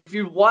if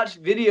you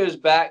watch videos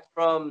back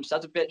from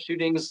self-defense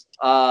shootings,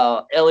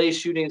 LA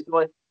shootings,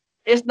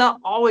 it's not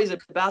always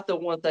about the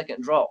 1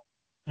 second draw.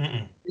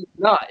 It's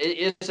not.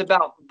 It's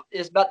about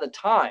the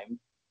time.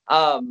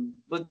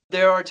 But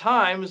there are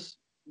times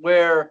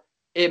where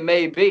it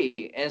may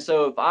be. And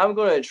so if I'm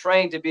going to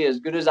train to be as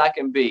good as I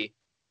can be,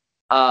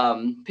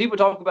 people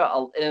talk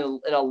about in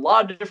a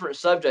lot of different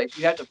subjects,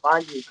 you have to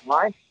find your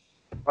why,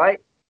 right?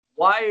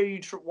 Why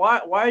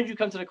did you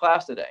come to the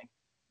class today?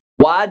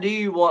 Why do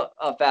you want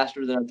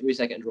faster than a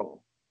 3-second draw?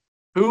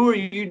 Who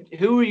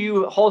are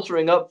you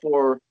holstering up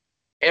for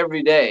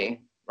every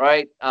day,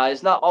 right?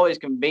 It's not always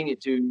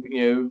convenient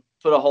to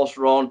put a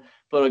holster on,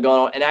 put a gun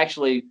on, and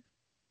actually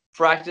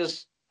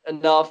practice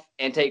enough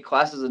and take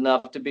classes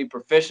enough to be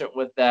proficient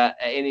with that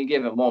at any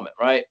given moment,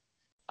 right?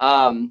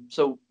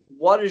 So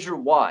what is your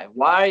why?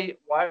 Why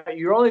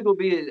you're only going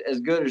to be as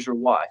good as your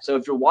why. So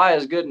if your why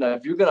is good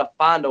enough, you're going to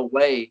find a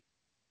way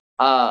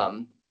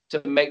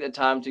to make the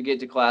time to get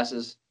to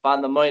classes,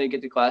 find the money to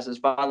get to classes,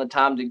 find the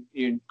time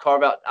to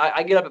carve out.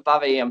 I get up at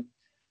 5 a.m.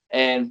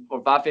 and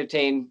for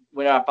 5:15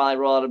 when I finally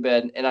roll out of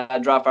bed, and I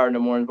dry fire in the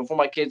morning before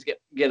my kids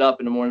get up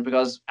in the morning,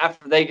 because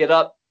after they get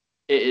up,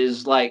 it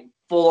is like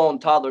full on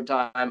toddler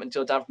time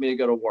until time for me to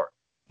go to work.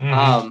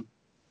 I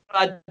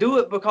do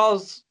it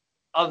because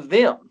of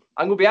them.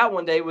 I'm gonna be out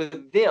one day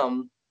with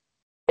them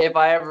if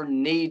I ever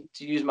need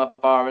to use my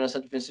firearm in a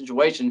self-defense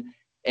situation,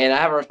 and I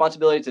have a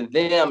responsibility to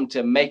them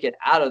to make it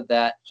out of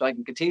that, so I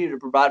can continue to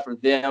provide for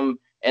them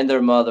and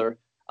their mother.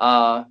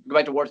 Go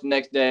back to work the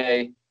next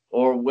day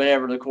or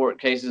whenever the court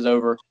case is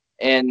over,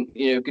 and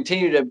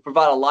continue to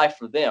provide a life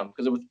for them.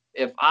 Because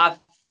if I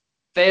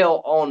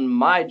fail on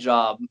my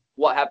job,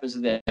 what happens to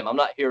them? I'm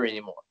not here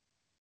anymore.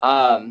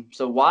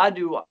 So why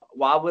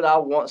would I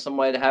want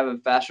somebody to have a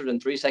faster than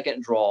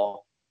 3-second draw?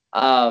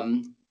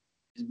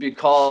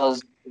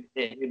 Because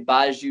it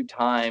buys you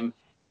time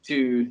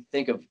to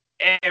think of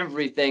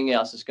everything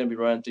else that's going to be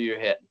running through your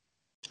head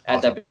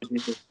at that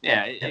particular.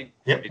 Yeah, it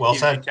well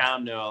gives said. you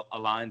time to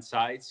align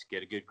sights,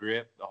 get a good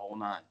grip, the whole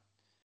nine.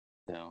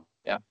 So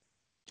yeah.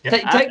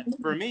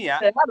 For me,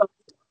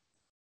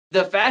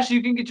 the faster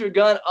you can get your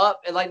gun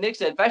up, and like Nick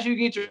said, faster you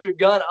can get your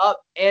gun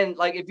up, and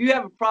like if you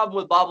have a problem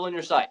with bobbling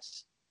your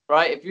sights,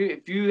 right?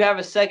 If you have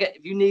a second,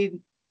 if you need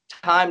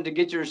time to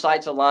get your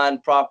sights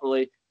aligned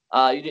properly,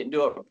 you didn't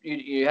do it.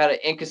 You had an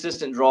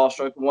inconsistent draw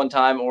stroke one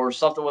time, or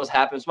something was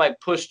happening. Somebody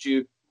pushed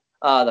you.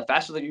 The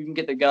faster that you can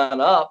get the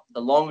gun up, the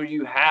longer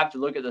you have to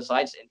look at the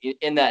sights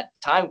in that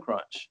time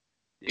crunch.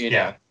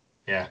 Yeah.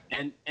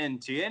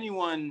 And to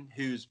anyone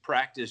who's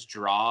practiced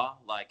draw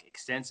like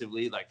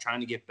extensively, like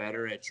trying to get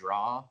better at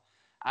draw,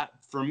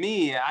 for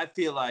me, I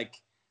feel like,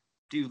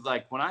 dude,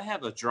 like when I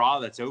have a draw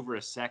that's over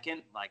a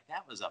second, like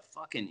that was a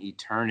fucking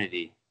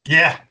eternity.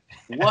 Yeah.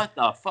 What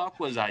the fuck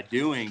was I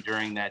doing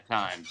during that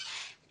time?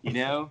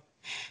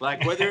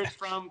 Like whether it's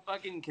from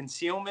fucking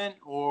concealment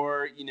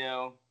or,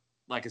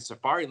 like a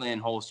Safari Land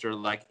holster,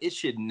 like it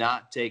should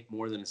not take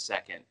more than a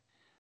second.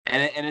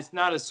 And it's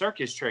not a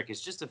circus trick.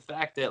 It's just a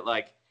fact that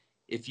like,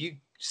 if you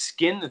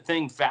skin the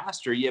thing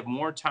faster, you have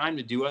more time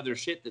to do other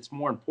shit that's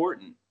more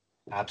important.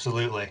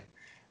 Absolutely.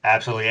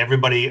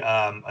 Everybody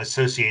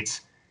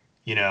associates,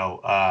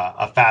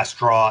 a fast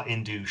draw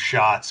into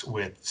shots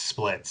with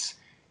splits.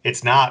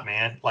 It's not,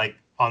 man. Like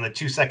on the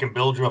 2-second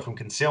build drill from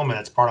concealment,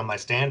 that's part of my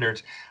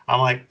standards.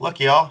 I'm like, look,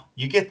 y'all,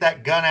 you get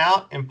that gun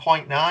out in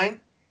 0.9,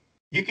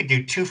 you could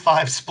do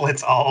 2.5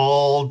 splits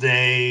all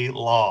day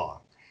long,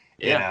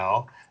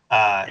 and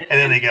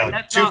then they go,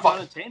 that's not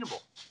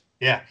unattainable.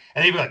 Yeah,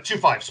 and they'd be like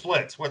 2.5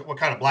 splits. What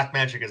kind of black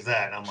magic is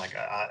that? And I'm like,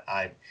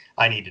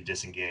 I need to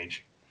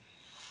disengage.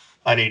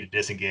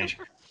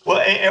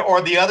 Well,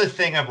 or the other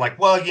thing of like,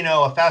 well,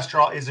 a fast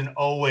draw isn't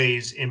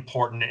always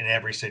important in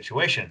every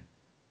situation.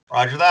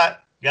 Roger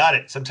that. Got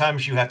it.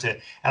 Sometimes you have to,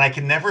 and I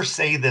can never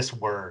say this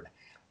word.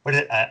 What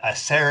is it? A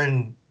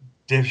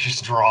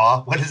serendipitous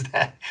draw? What is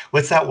that?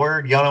 What's that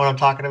word? Y'all know what I'm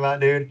talking about,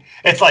 dude?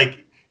 It's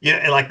like,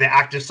 like the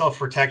active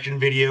self-protection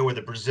video where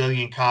the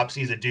Brazilian cop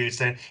sees a dude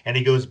and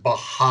he goes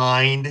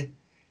behind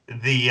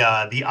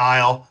the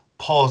aisle,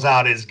 pulls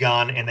out his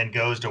gun, and then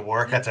goes to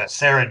work. That's a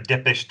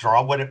serendipitous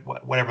draw.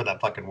 Whatever that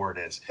fucking word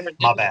is.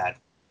 My bad.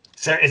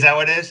 Is that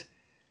what it is?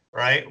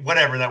 Right?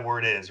 Whatever that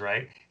word is,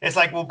 right? It's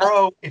like, well,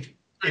 bro, if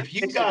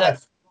you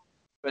got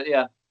but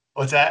yeah.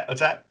 What's that? What's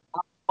that?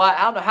 Well,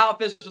 I don't know how it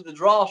fits with the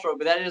draw stroke,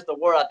 but that is the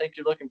word I think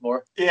you're looking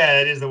for. Yeah,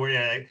 it is the word.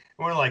 Yeah.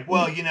 We're like,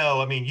 well,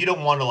 I mean, you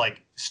don't want to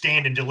like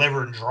stand and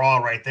deliver and draw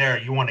right there.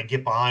 You want to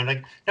get behind.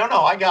 Like, no,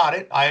 I got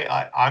it.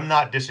 I'm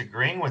not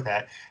disagreeing with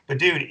that. But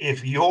dude,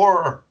 if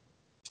you're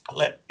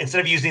instead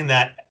of using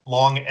that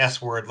long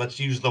S word, let's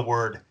use the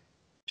word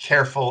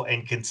careful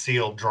and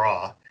concealed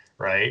draw,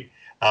 right?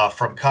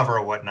 From cover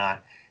or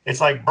whatnot. It's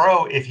like,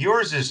 bro, if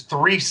yours is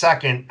 3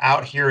 second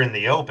out here in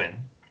the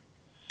open,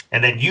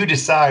 and then you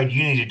decide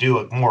you need to do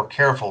a more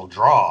careful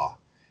draw,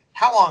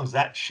 how long is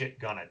that shit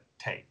gonna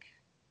take?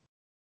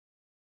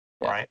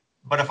 Yeah. Right?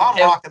 But if I'm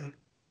rocking...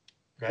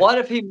 What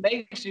if he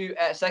makes you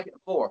at second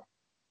 4?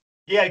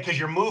 Yeah, because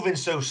you're moving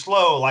so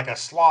slow like a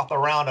sloth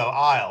around an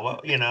aisle.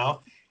 Well,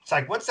 it's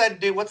like, what's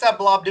that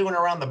blob doing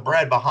around the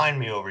bread behind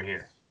me over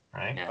here?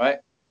 Right? Yeah. Right.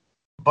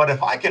 But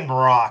if I can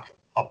rock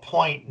a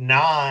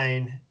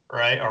 0.9,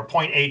 right, or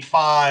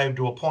 0.85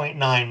 to a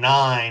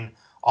 0.99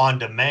 on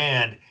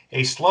demand,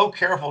 a slow,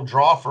 careful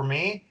draw for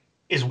me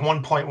is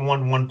 1.1,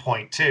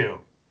 1.2.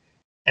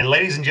 And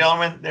ladies and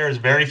gentlemen, there's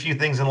very few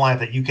things in life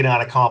that you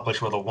cannot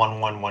accomplish with a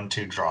 1.1,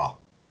 1.2 draw.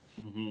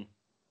 Mm-hmm.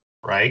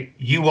 Right?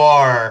 You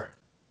are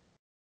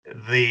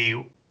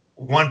the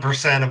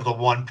 1% of the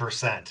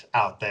 1%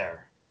 out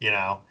there.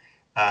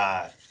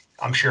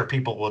 I'm sure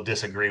people will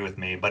disagree with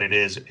me, but it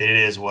is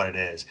what it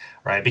is,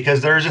 right?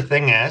 Because there's a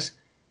thing as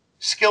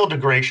skill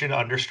degradation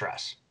under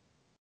stress.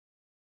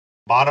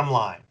 Bottom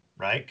line,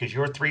 right? Because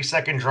your 3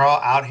 second draw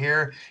out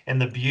here in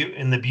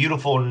the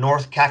beautiful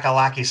North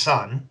Kakalaki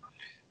sun,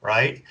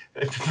 right?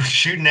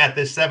 Shooting at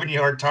this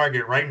 7-yard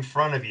target right in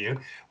front of you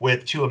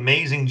with 2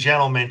 amazing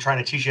gentlemen trying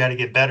to teach you how to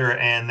get better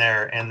and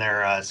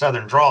their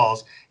southern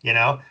draws.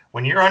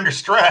 When you're under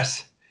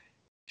stress,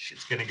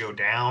 shit's gonna go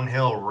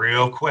downhill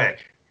real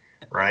quick,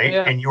 right?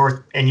 Yeah. And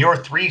your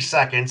 3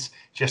 seconds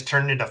just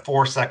turned into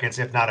 4 seconds,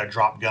 if not a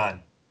drop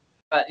gun.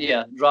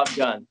 Yeah, drop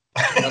gun.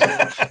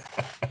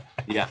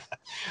 Yeah.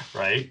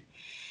 Right.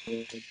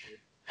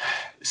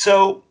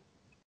 So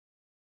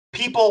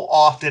people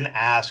often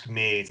ask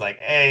me, it's like,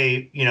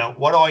 hey,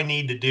 what do I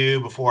need to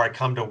do before I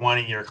come to one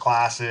of your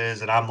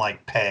classes? And I'm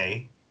like,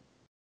 pay.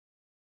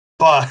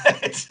 But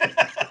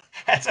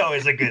that's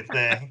always a good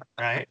thing,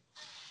 right?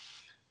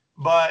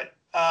 But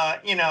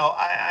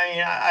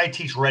I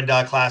teach red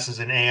dot classes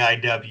in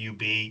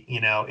AIWB.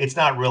 It's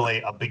not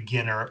really a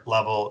beginner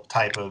level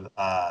type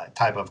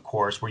of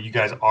course where you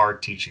guys are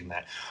teaching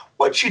that.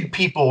 What should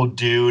people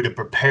do to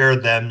prepare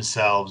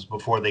themselves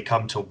before they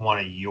come to one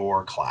of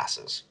your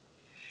classes?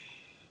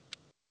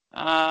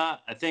 I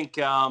think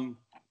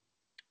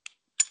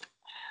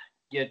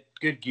get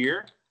good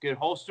gear, good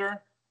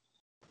holster,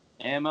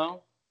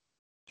 ammo.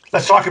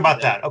 Let's talk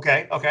about that.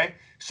 Okay.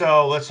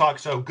 So let's talk.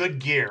 So good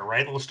gear,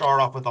 right? We'll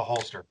start off with a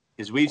holster.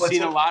 Because we've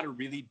seen a lot of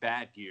really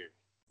bad gear.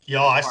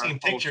 Y'all, I've seen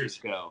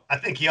pictures. I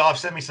think y'all have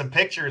sent me some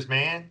pictures,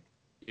 man.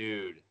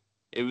 Dude,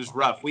 it was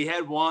rough. We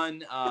had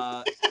one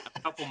a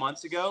couple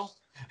months ago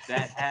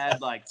that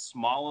had like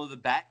small of the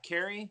back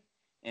carry,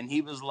 and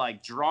he was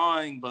like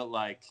drawing, but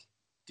like,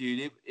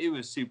 dude, it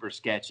was super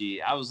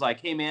sketchy. I was like,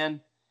 hey,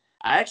 man,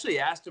 I actually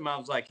asked him, I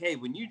was like, hey,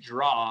 when you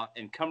draw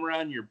and come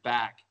around your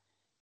back,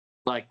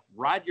 like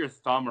ride your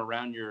thumb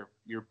around your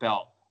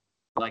belt,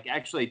 like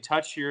actually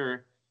touch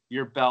your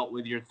belt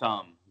with your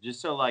thumb, just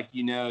so like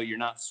you're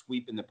not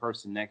sweeping the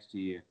person next to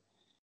you,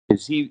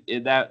 because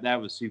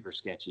that was super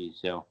sketchy.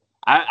 So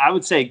I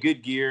would say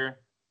good gear,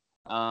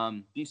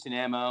 decent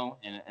ammo,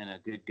 and a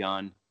good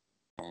gun,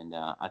 and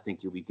I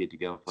think you'll be good to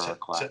go for our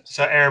class.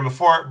 So Aaron,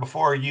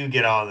 before you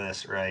get on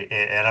this, right,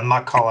 and I'm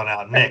not calling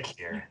out Nick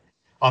here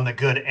on the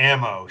good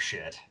ammo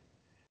shit,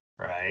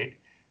 right?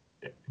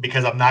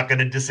 Because I'm not going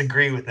to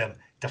disagree with them.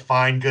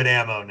 Define good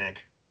ammo,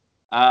 Nick.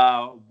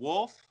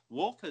 Wolf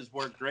has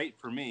worked great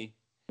for me.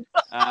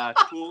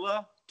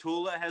 Tula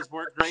has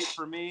worked great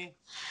for me.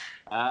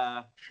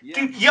 Yeah.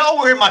 Dude,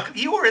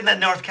 you were in the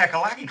North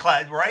Kakalaki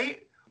class,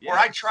 right? Yeah. Where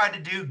I tried to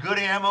do good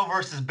ammo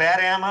versus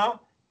bad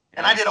ammo,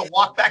 and I did a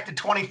walk back to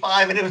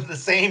 25, and it was the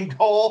same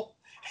hole.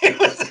 I'm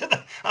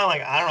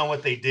like, I don't know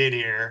what they did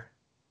here,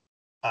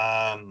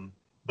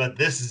 but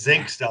this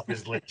zinc stuff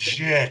is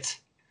legit.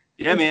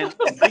 Yeah, man.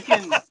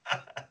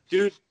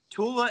 Dude,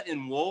 Tula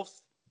and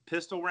Wolf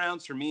pistol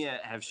rounds for me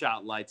have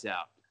shot lights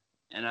out.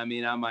 And I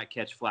mean, I might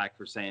catch flack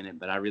for saying it,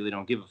 but I really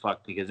don't give a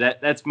fuck because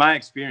that's my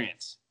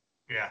experience.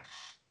 Yeah.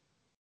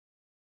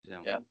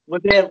 So. Yeah.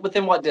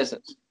 Within what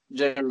distance,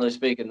 generally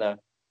speaking, though?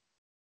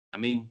 I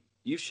mean,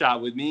 you've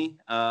shot with me.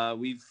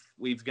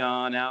 We've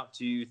gone out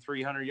to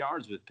 300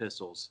 yards with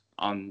pistols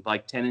on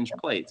like 10-inch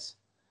plates.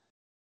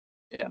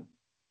 Yeah.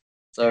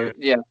 So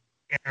yeah.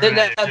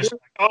 Just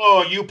like,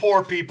 oh, you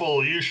poor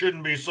people, you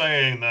shouldn't be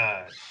saying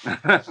that.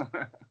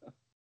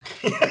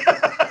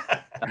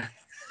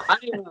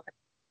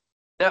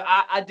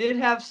 I did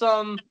have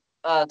some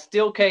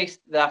steel case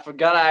that I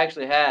forgot I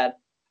actually had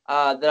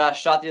that I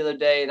shot the other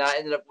day, and I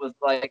ended up with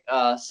like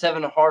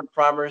 7 hard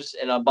primers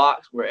in a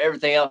box where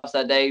everything else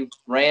that day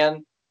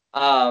ran.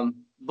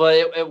 But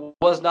it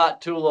was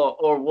not Tula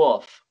or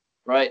Wolf,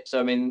 right? So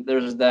I mean,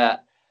 there's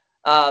that.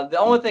 The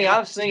only thing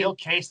I've seen steel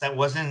case that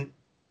wasn't.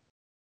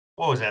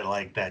 What was that,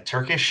 like that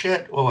Turkish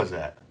shit? What was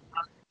that?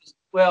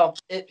 Well,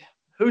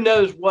 who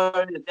knows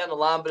what it is down the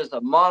line, but it's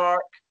a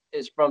Monarch.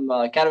 It's from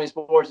Academy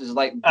Sports. It's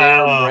like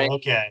their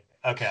brand. Okay.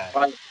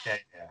 Right. Yeah.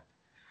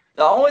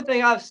 The only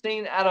thing I've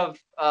seen out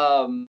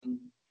of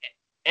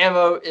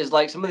ammo is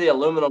like some of the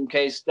aluminum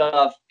case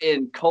stuff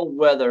in cold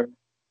weather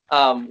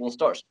will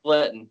start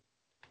splitting.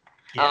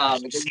 Yeah,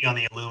 what you see on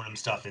the aluminum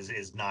stuff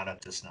is not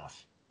up to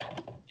snuff.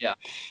 Yeah.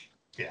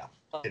 Yeah.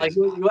 Like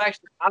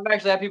I've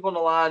actually had people on the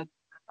line.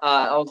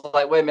 I was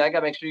like, wait a minute, I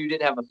gotta make sure you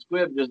didn't have a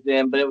squib just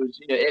then, but it was,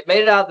 it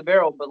made it out of the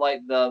barrel, but like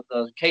the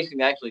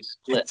casing actually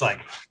split. It's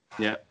like,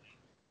 yeah,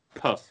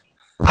 puff.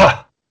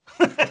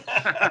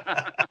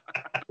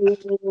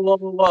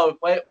 Whoa.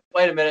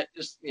 Wait a minute.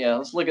 Just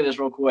let's look at this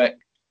real quick.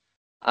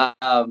 That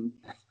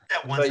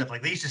one stuff,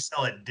 like they used to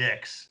sell at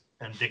Dick's,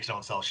 and Dick's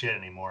don't sell shit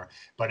anymore.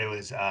 But it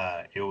was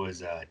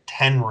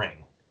 10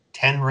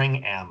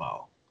 ring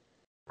ammo,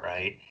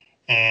 right?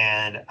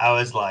 And I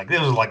was like, this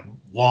was like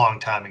long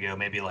time ago,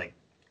 maybe like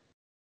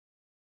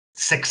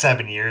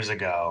 6-7 years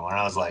ago, and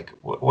I was like,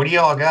 what do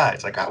y'all got?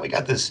 It's like, oh, we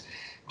got this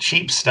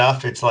cheap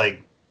stuff. It's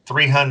like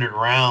 300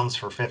 rounds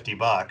for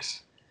 $50,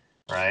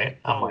 right?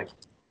 I'm like,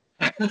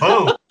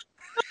 boom.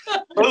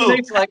 Boom.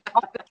 Like,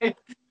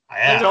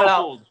 yeah.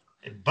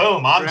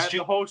 Boom. I'm shooting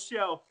the whole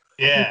shelf.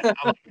 Yeah.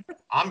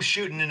 I'm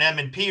shooting an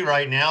M&P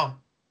right now.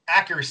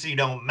 Accuracy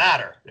don't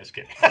matter. Just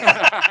kidding.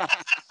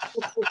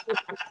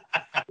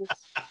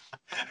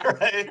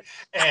 Right?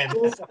 And it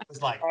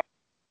was like,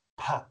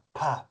 pa,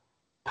 pa,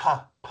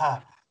 pa,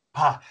 pa,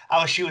 pa. I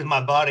was shooting with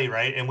my buddy,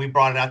 right? And we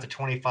brought it out to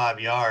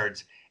 25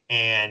 yards.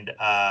 And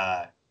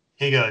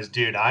he goes,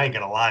 dude, I ain't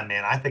going to lie,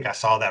 man. I think I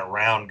saw that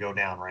round go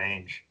down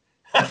range.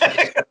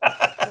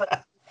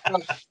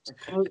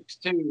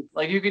 too.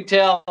 Like you can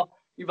tell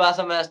you buy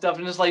some of that stuff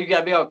and it's like you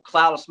gotta be a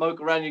cloud of smoke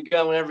around your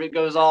gun whenever it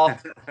goes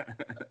off.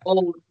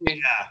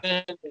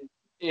 Yeah.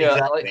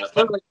 Exactly.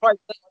 Like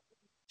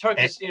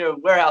Turkish,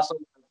 warehouse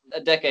a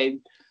decade.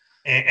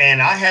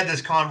 And I had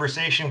this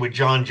conversation with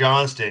John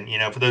Johnston,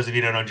 for those of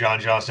you who don't know John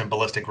Johnston,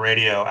 Ballistic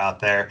Radio out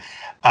there.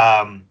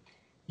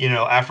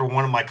 After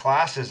one of my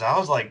classes, I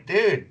was like,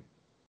 dude,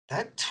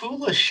 that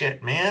Tula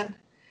shit, man.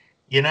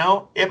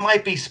 It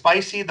might be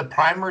spicy, the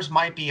primers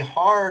might be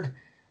hard,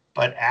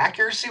 but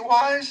accuracy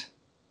wise,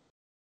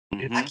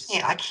 dude,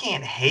 I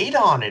can't hate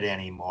on it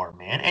anymore,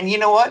 man. And you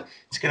know what?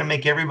 It's gonna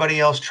make everybody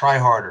else try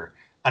harder.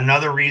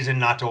 Another reason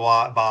not to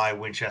buy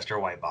Winchester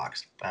White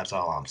Box. That's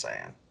all I'm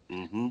saying.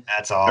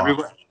 That's all.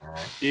 Right.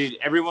 Dude,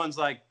 everyone's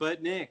like,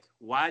 but Nick,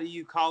 why do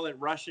you call it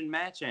Russian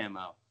match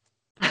ammo?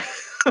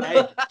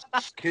 Hey,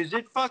 because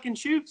it fucking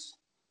shoots.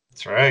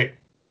 That's right.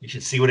 You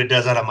should see what it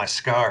does out of my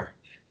scar.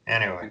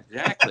 Anyway.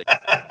 Exactly.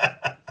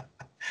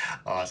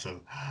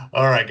 Awesome.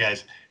 All right,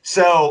 guys.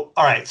 So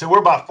we're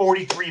about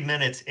 43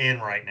 minutes in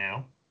right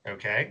now.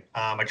 Okay.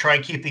 I try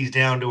and keep these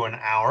down to an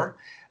hour.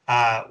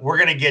 We're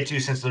going to get to,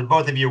 since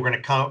both of you are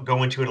going to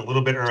go into it a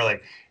little bit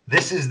early,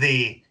 this is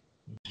the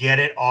get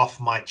it off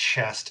my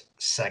chest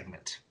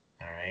segment.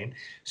 All right.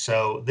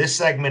 So this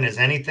segment is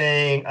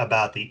anything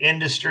about the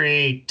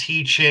industry,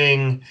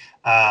 teaching,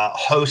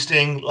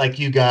 hosting like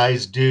you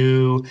guys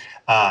do,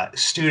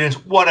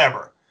 students,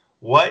 whatever.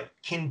 What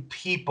do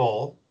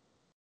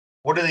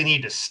they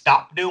need to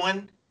stop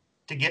doing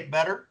to get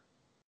better?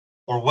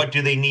 Or what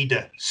do they need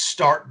to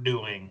start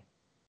doing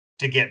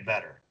to get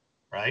better?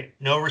 Right?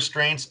 No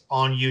restraints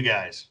on you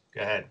guys.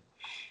 Go ahead.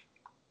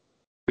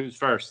 Who's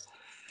first?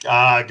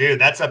 Dude,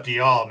 that's up to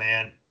y'all,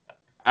 man.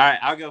 All right,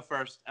 I'll go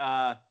first.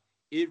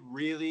 It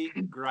really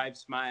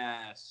gripes my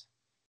ass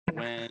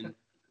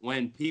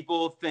when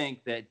people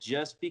think that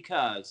just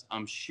because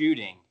I'm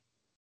shooting,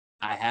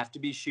 I have to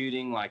be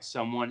shooting like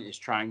someone is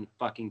trying to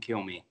fucking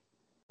kill me.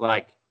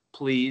 Like,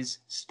 please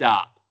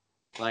stop.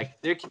 Like,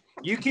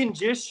 you can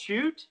just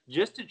shoot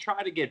just to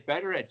try to get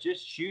better at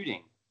just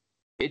shooting.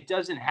 It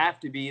doesn't have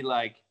to be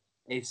like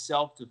a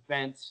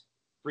self-defense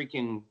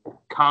freaking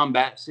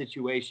combat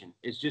situation.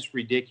 It's just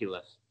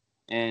ridiculous.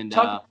 And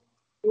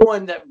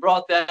one that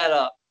brought that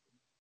up.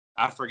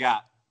 I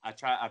forgot. I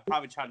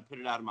probably tried to put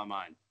it out of my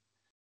mind.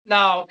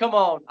 No, come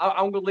on.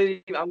 I'm gonna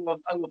leave him. I'm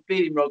gonna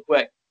feed him real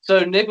quick.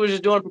 So Nick was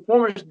just doing a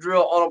performance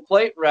drill on a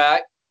plate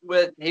rack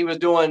he was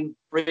doing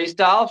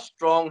freestyle,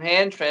 strong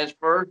hand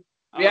transfer,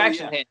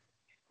 reaction hand.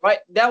 Right?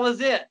 That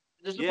was it.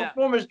 Just a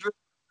performance drill.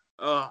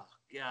 Oh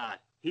God.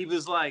 He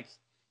was like,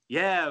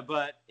 yeah,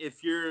 but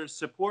if your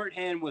support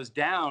hand was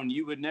down,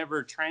 you would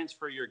never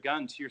transfer your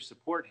gun to your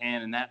support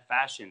hand in that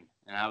fashion.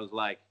 And I was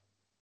like,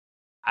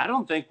 I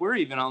don't think we're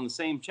even on the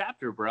same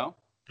chapter, bro.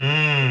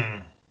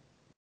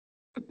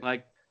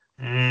 Like,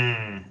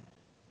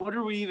 what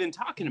are we even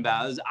talking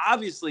about? It's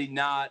obviously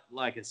not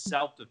like a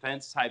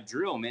self-defense type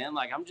drill, man.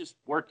 Like, I'm just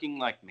working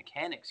like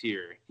mechanics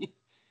here.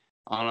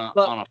 on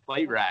a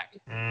plate rack.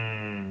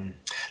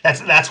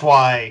 That's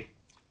why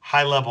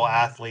high-level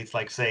athletes,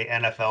 like say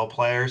NFL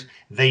players,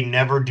 they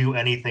never do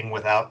anything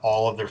without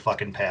all of their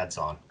fucking pads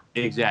on.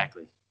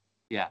 Exactly.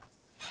 Yeah.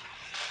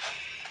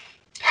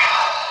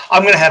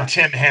 I'm going to have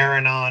Tim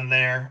Herron on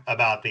there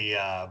about the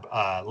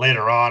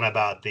later on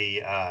about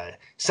the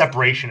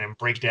separation and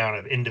breakdown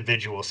of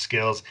individual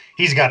skills.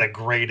 He's got a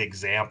great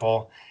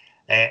example.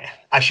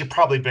 I should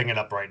probably bring it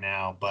up right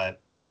now,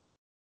 but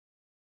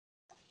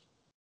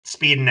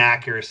speed and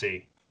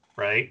accuracy,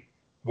 right?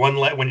 One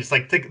leg, when it's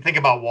like think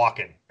about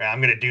walking. Right?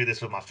 I'm going to do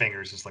this with my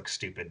fingers. It's like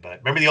stupid, but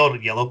remember the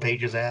old Yellow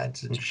Pages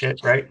ads and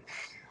shit, right?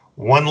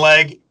 One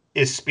leg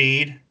is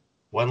speed,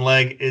 one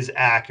leg is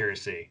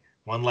accuracy.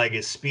 One leg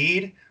is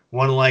speed,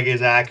 one leg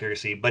is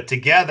accuracy. But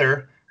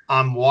together,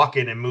 I'm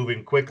walking and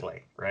moving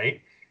quickly,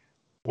 right?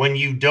 When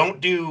you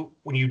don't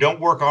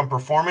work on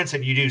performance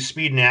and you do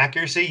speed and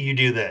accuracy, you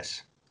do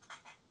this.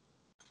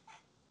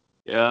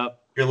 Yeah.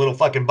 Your little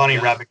fucking bunny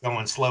rabbit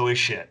going slow as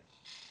shit.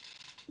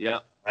 Yeah.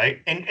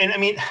 Right. And I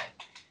mean,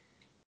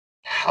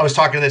 I was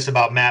talking to this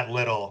about Matt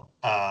Little.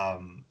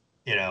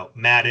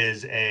 Matt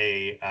is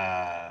a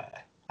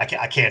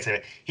I can't say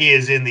it. He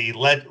is in the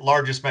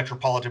largest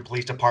metropolitan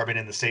police department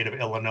in the state of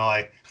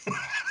Illinois.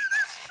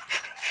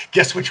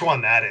 Guess which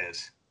one that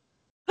is?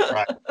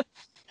 Right.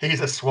 He's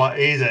a SWAT.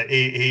 He's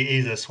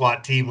a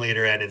SWAT team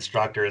leader and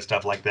instructor and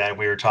stuff like that.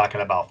 We were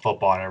talking about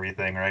football and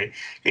everything, right?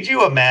 Could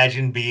you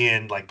imagine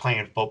being like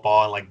playing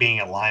football and like being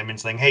a lineman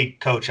saying, "Hey,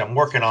 coach, I'm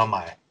working on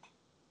my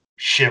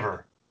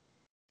shiver,"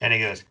 and he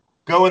goes,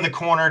 "Go in the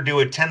corner, do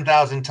it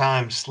 10,000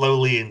 times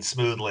slowly and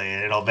smoothly,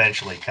 and it'll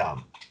eventually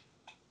come."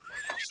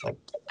 It's like,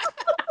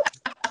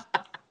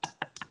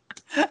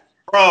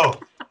 bro,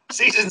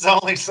 season's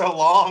only so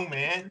long,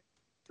 man.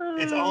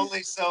 It's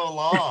only so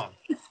long.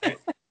 Right?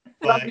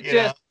 But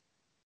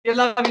you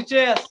love your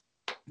chest.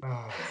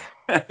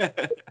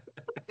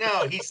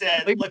 No, he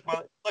said,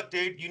 look,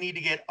 dude, you need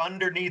to get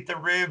underneath the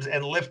ribs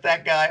and lift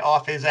that guy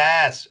off his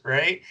ass,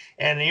 right?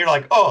 And you're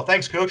like, oh,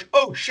 thanks, coach.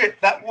 Oh, shit,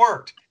 that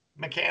worked.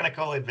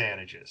 Mechanical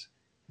advantages,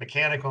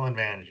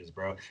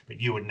 bro.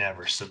 But you would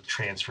never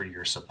transfer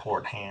your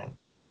support hand.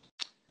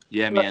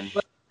 Yeah, man.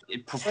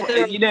 It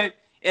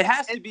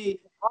has to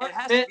be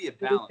a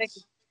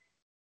balance.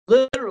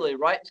 Literally,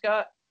 right,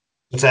 Scott?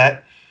 What's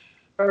that?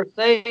 There are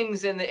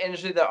things in the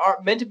industry that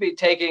aren't meant to be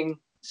taken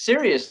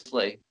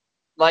seriously,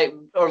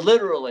 or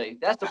literally.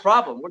 That's the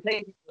problem.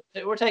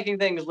 We're taking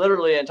things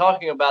literally and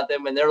talking about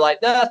them, and they're like,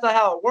 no, that's not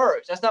how it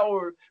works. That's not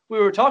what we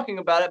were talking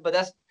about it, but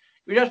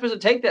we're not supposed to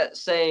take that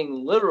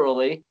saying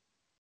literally.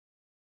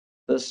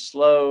 The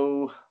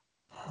slow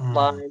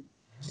line.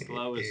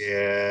 Slow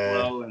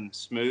and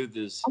smooth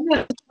as. I'm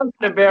just poking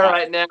the bear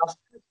right now.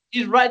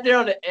 He's right there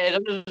on the edge.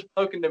 I'm just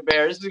poking the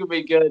bear. This is gonna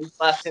be good.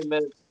 Last 10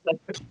 minutes.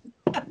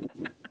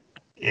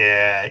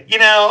 Yeah,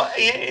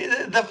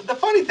 the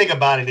funny thing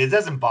about it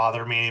doesn't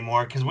bother me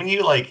anymore because when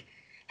you like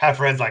have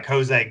friends like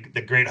Jose,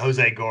 the great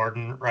Jose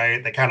Gordon,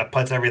 right? That kind of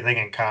puts everything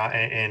in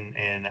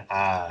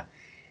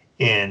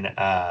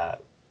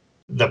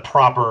the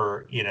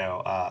proper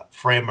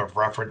frame of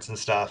reference and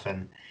stuff,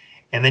 and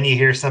then you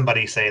hear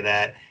somebody say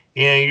that,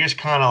 you're just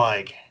kind of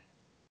like,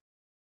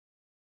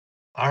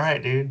 all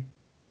right, dude.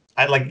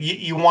 I like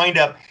you wind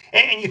up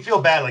and you feel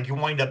bad, like you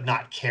wind up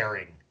not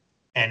caring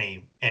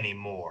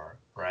anymore.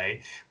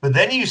 Right. But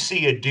then you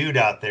see a dude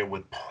out there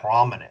with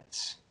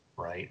prominence,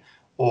 right?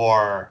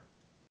 Or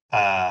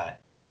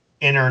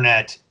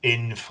internet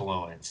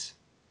influence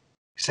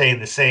saying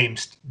the same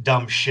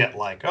dumb shit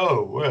like,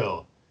 oh,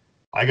 well,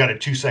 I got a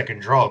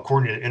 2-second draw.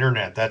 According to the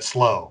internet, that's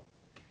slow.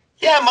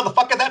 Yeah,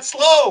 motherfucker, that's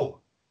slow.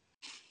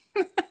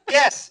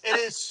 Yes, it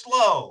is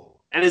slow.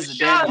 It is a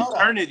damn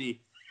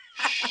eternity.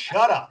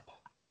 Shut up.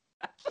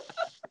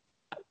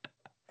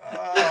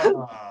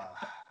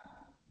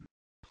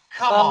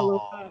 Come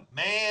on,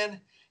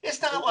 man.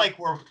 It's not like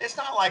we're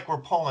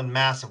pulling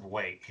massive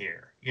weight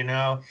here,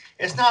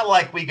 It's not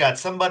like we got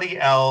somebody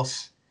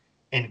else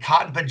in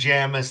cotton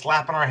pajamas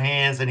slapping our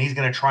hands and he's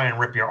going to try and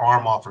rip your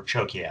arm off or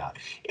choke you out.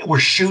 We're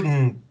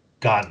shooting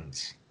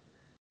guns,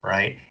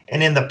 right?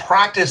 And in the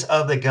practice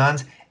of the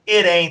guns,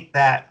 it ain't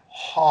that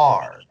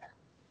hard,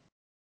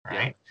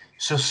 right? Yeah.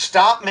 So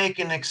stop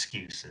making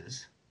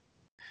excuses.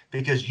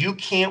 Because you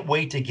can't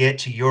wait to get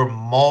to your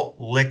malt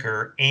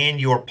liquor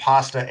and your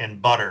pasta and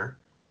butter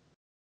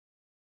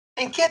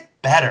and get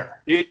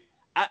better. Dude,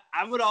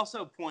 I would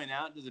also point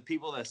out to the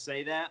people that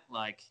say that,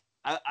 like,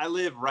 I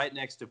live right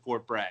next to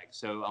Fort Bragg,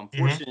 so I'm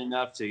fortunate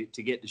enough to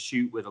get to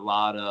shoot with a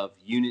lot of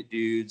unit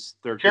dudes,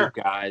 third group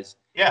guys.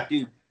 Yeah.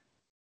 Dude,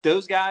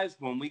 those guys,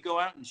 when we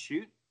go out and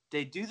shoot,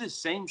 they do the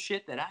same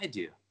shit that I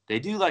do. They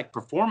do, like,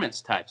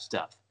 performance type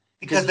stuff.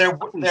 Because they're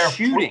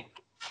shooting.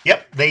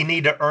 Yep, they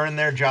need to earn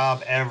their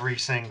job every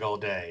single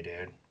day,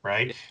 dude.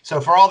 Right.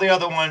 So for all the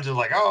other ones, it's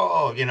like,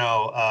 and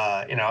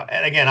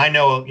again, I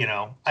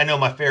know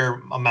my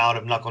fair amount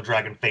of knuckle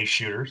dragon face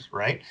shooters,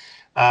 right?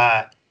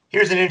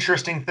 Here's an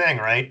interesting thing,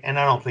 right? And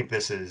I don't think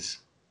this is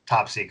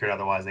top secret,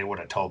 otherwise they would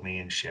have told me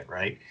and shit,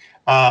 right?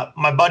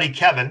 My buddy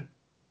Kevin,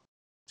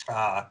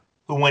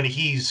 who when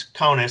he's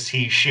Conus,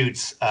 he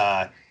shoots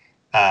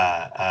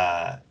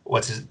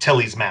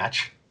Tilly's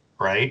match,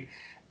 right?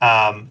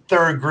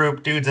 Third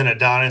group, dudes in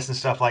Adonis and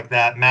stuff like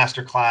that,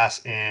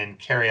 masterclass in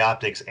carry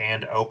optics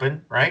and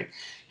open, right?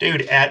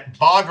 Dude, at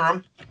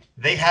Bagram,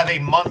 they have a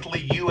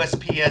monthly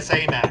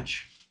USPSA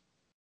match.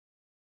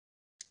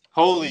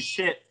 Holy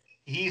shit.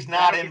 He's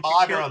not in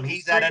Bagram.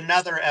 He's at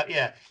another,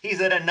 he's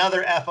at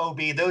another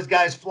FOB. Those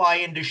guys fly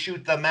in to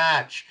shoot the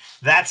match.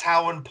 That's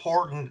how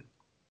important,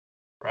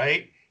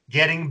 right?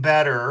 Getting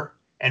better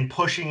and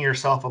pushing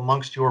yourself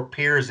amongst your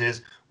peers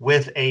is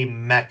with a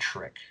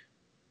metric.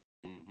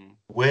 Mm-hmm.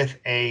 With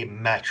a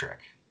metric,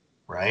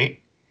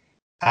 right?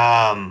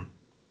 And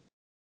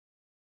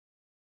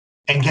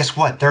guess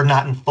what? They're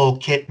not in full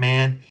kit,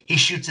 man. He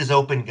shoots his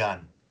open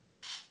gun.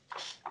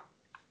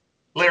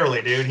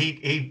 Literally, dude.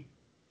 He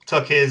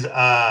took his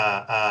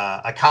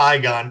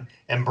Akai gun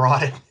and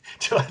brought it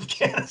to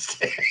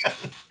Afghanistan,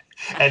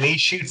 and he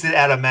shoots it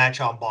at a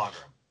match on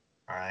Bagram.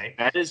 All right.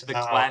 That is the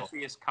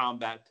classiest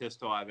combat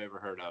pistol I've ever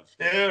heard of.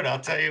 Dude, I'll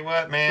tell you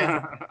what,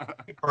 man.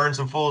 Burn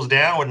some fools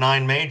down with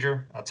 9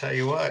 major. I'll tell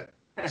you what.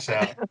 So,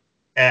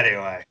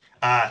 anyway.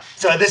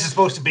 So this is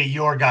supposed to be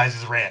your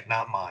guys' rant,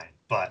 not mine.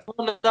 But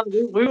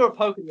we were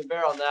poking the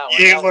bear on that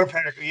one. You were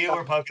poking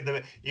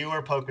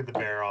the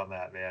bear on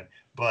that, man.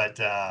 But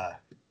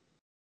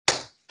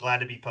glad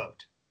to be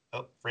poked.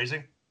 Oh,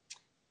 phrasing.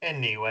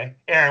 Anyway,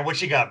 Aaron,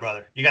 what you got,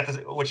 brother? You got this?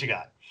 What you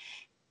got?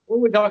 What are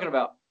we talking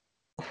about?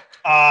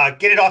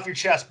 Get it off your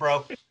chest,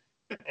 bro.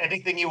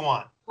 Anything you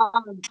want.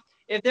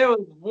 If there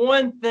was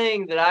one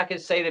thing that I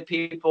could say to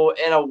people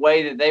in a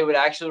way that they would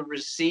actually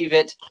receive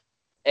it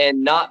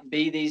and not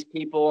be these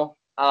people,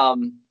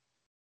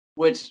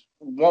 which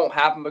won't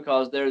happen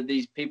because they're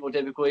these people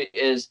typically,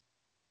 is,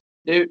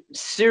 dude,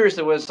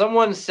 seriously, when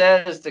someone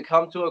says to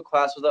come to a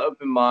class with an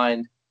open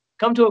mind,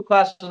 come to a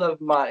class with an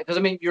open mind. Because,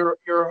 I mean, you're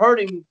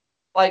hurting.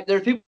 Like,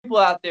 there's people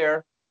out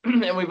there,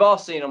 and we've all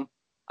seen them,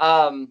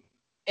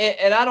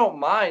 and I don't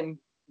mind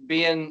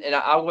being, and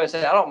I would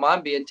say I don't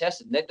mind being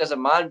tested. Nick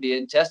doesn't mind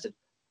being tested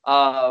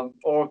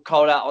or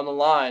called out on the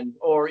line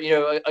or, you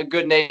know, a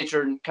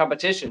good-natured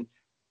competition.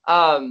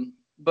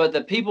 But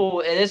the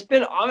people, and it's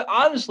been,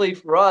 honestly,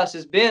 for us,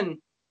 it's been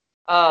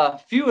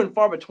few and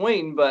far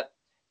between, but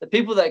the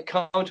people that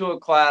come to a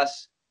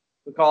class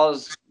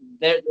because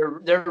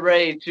they're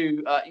ready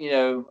to,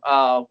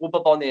 whoop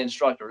up on the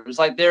instructor. It's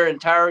like their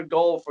entire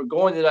goal for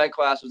going to that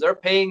class was they're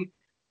paying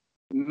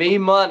me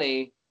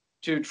money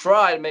to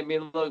try to make me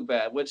look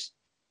bad,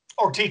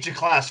 or teach a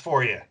class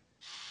for you.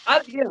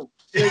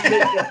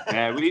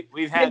 Yeah,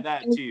 we've had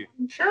that too.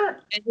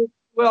 Sure.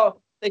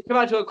 Well, they come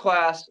out to a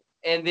class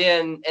and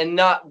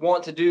not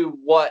want to do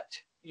what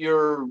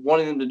you're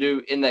wanting them to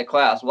do in that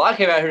class. Well, I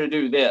came out here to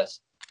do this.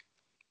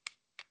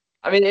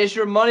 I mean, it's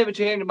your money, but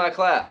you came to my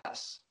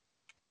class,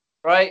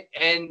 right?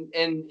 And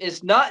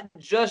it's not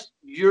just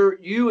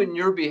you and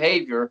your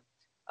behavior.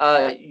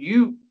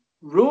 You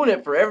ruin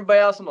it for everybody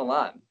else on the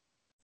line.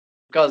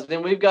 Because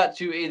then we've got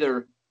to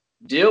either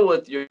deal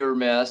with your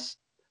mess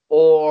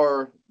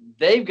or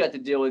they've got to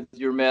deal with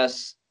your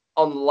mess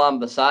on the line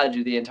beside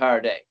you the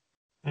entire day.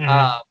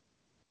 Mm-hmm.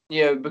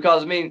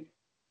 Because, I mean,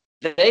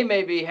 they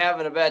may be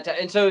having a bad time.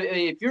 And so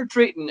if you're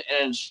treating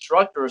an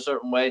instructor a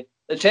certain way,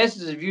 the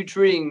chances of you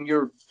treating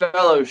your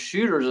fellow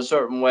shooters a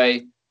certain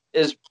way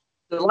is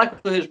the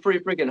likelihood is pretty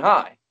freaking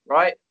high,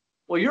 right?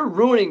 Well, you're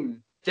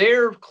ruining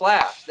their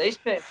class. They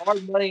spent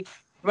hard money to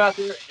come out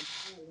there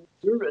and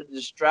you're a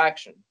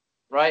distraction.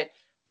 Right.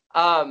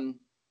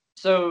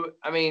 So,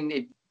 I mean,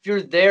 if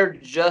you're there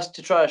just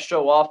to try to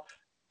show off,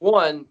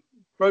 one,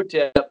 pro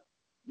tip,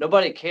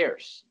 nobody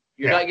cares.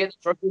 You're not getting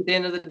struck at the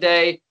end of the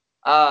day.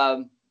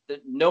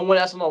 No one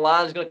else on the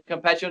line is going to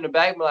come pat you on the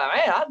back and be like,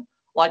 man, I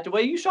like the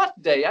way you shot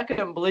today. I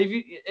couldn't believe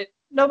you.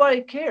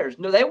 Nobody cares.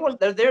 No,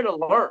 they're there to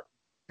learn.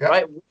 Yep.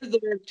 Right. We're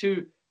there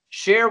to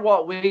share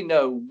what we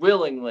know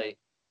willingly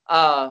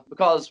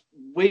because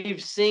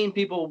we've seen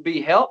people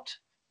be helped.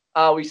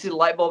 We see the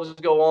light bulbs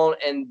go on,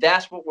 and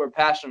that's what we're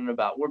passionate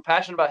about. We're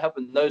passionate about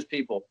helping those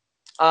people.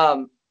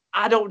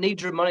 I don't need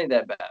your money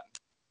that bad.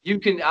 You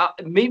can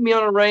meet me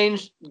on a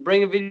range,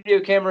 bring a video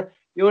camera.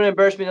 You want to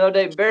embarrass me another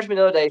day? Embarrass me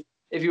another day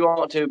if you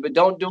want to, but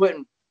don't do it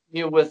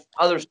with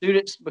other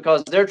students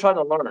because they're trying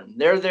to learn.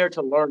 They're there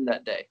to learn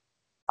that day.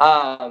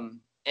 And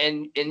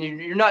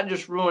you're not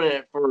just ruining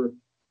it for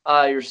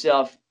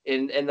yourself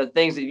and the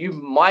things that you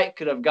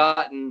could have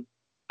gotten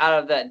out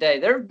of that day.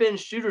 There have been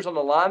shooters on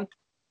the line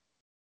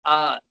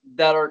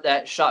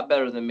that shot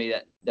better than me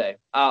that day.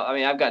 I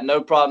mean, I've got no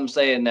problem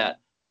saying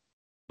that.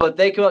 But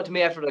they come up to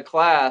me after the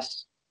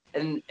class,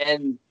 and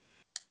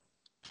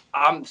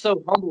I'm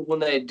so humbled when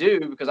they do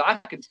because I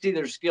could see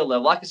their skill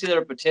level. I could see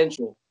their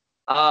potential.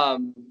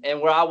 And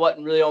where I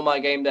wasn't really on my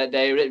game that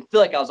day, or didn't feel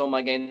like I was on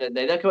my game that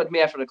day, they come up to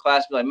me after the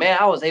class and be like, man,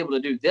 I was able to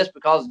do this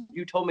because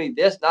you told me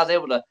this, and I was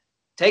able to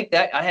take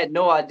that. I had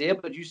no idea,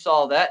 but you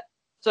saw that.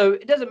 So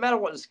it doesn't matter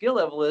what the skill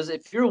level is.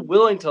 If you're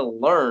willing to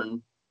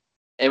learn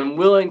and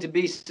willing to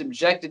be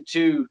subjected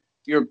to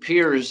your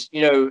peers,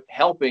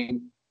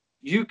 helping,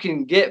 you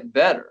can get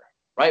better.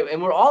 right?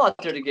 And we're all out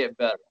there to get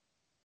better.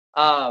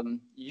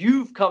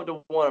 You've come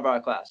to one of our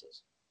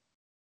classes,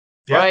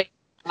 right?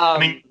 I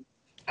mean,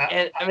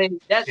 and I mean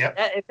if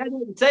that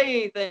didn't say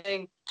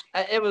anything,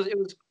 it was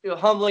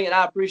humbling, and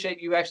I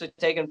appreciate you actually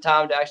taking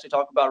time to actually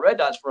talk about red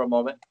dots for a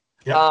moment.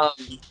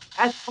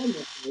 That's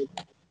humbling.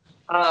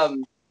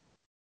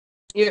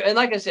 And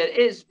like I said,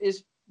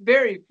 it's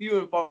very few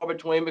and far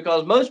between,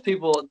 because most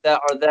people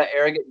that are that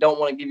arrogant don't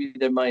want to give you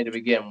their money to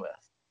begin with,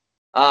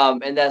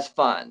 and that's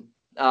fine.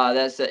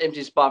 That's an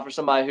empty spot for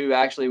somebody who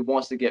actually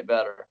wants to get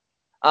better.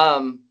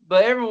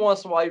 But every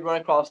once in a while you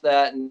run across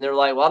that, and they're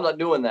like, "Well, I'm not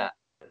doing that."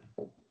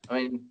 I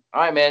mean,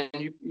 all right, man,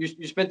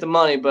 you spent the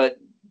money, but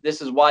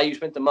this is why you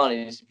spent the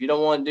money. If you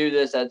don't want to do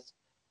this,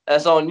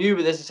 that's on you.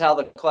 But this is how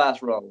the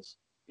class runs,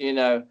 you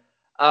know.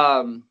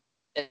 And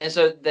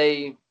so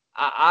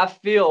I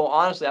feel,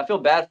 honestly, I feel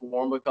bad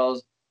for them,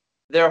 because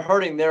they're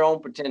hurting their own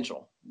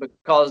potential,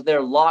 because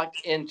they're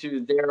locked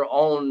into their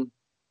own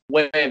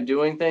way of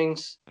doing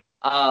things,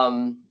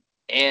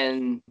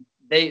 and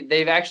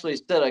they've actually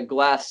set a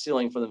glass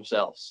ceiling for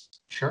themselves.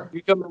 Sure.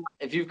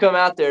 If you've come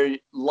out there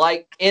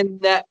like in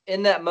that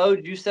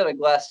mode, you set a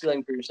glass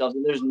ceiling for yourself,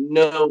 and there's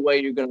no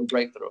way you're going to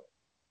break through it.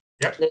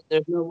 Yep.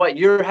 There's no way.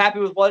 You're happy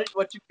with what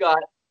you've got.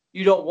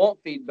 You don't want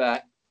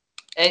feedback,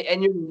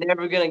 and you're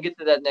never going to get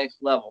to that next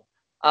level.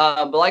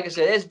 But like I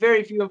said, it's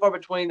very few and far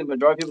between. The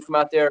majority of people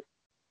come out there,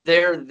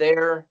 they're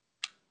there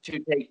to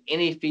take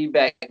any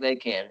feedback they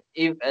can.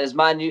 As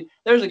mind you,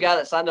 there's a guy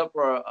that signed up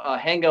for a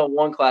handgun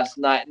 1 class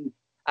tonight, and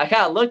I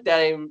kind of looked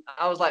at him.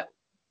 I was like,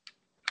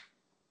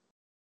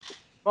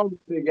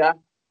 big guy.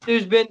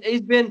 He's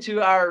been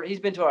to our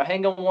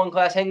handgun 1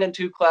 class, handgun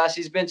 2 class.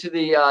 He's been to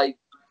the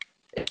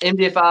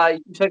MDFI,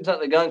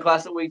 the gun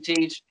class that we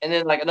teach, and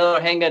then like another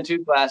handgun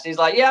 2 class. He's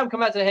like, yeah, I'm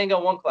coming out to the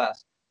handgun 1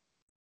 class,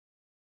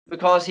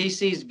 because he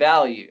sees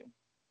value,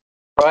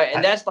 right?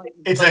 And that's like,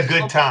 it's a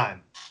good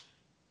time.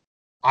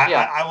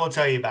 Yeah. I will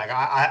tell you back.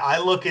 I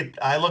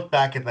look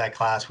back at that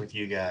class with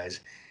you guys,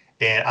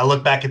 and I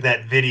look back at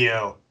that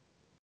video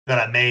that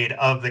I made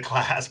of the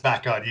class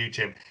back on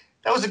YouTube.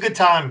 That was a good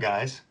time,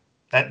 guys.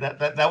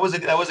 That was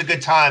a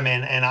good time,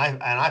 and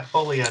I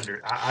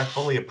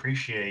fully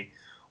appreciate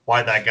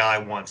why that guy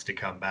wants to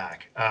come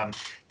back.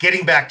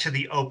 Getting back to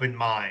the open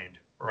mind,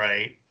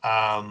 right?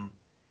 I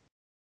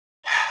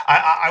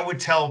would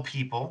tell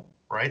people,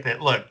 right,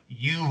 that look,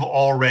 you've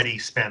already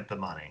spent the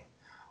money.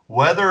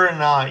 Whether or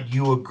not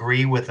you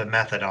agree with the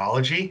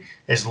methodology,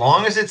 as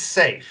long as it's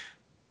safe,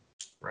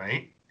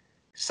 right?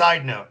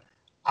 Side note,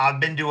 I've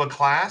been to a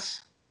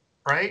class,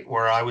 right,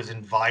 where I was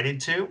invited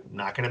to, I'm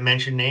not going to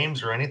mention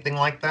names or anything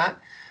like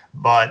that,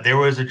 but there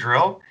was a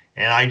drill,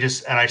 and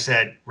I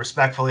said,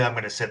 respectfully, I'm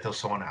going to sit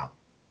this one out.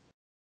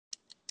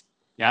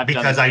 Yeah,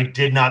 because I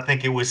did not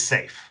think it was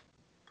safe,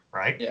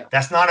 right? Yeah.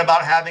 That's not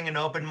about having an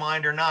open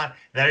mind or not.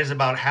 That is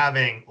about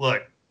having,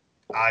 look,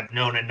 I've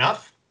known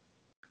enough.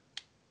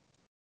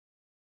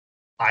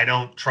 I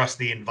don't trust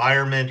the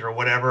environment or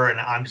whatever, and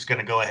I'm just going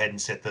to go ahead and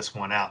sit this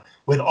one out.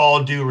 With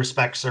all due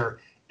respect, sir,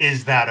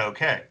 is that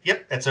okay?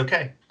 Yep, that's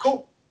okay.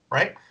 Cool,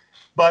 right?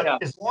 But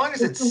as long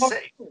as it's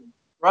safe.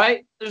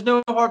 Right? There's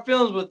no hard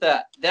feelings with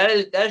that.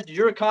 That's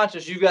your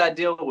conscience you got to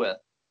deal with.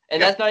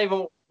 And that's not even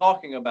what we're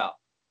talking about,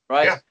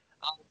 right? Yeah.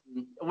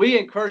 We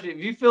encourage you, if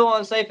you feel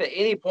unsafe at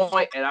any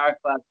point in our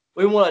class,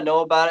 we want to know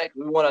about it.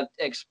 We want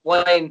to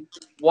explain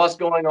what's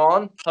going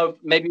on. Hope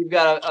maybe you've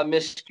got a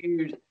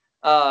miscued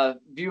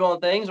view on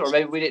things, or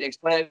maybe we didn't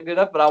explain it good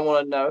enough, but I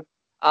want to know.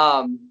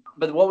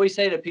 But what we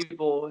say to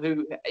people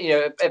who,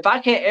 if I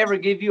can't ever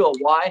give you a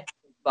why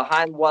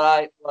behind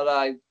what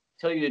I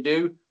tell you to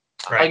do,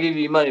 right, I'll give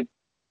you money.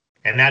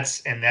 And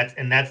that's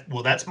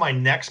my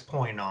next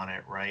point on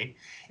it, right?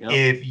 Yep.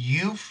 If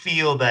you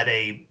feel that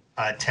a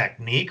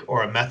technique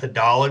or a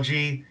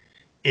methodology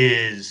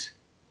is,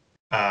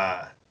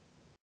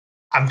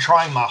 I'm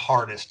trying my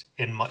hardest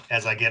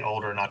as I get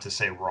older not to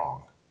say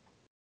wrong,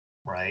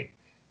 right?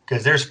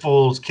 Because there's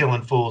fools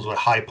killing fools with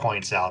high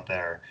points out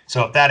there.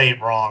 So if that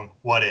ain't wrong,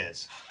 what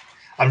is?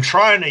 I'm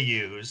trying to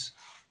use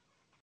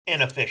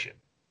inefficient,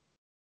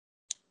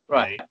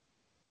 right?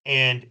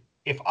 And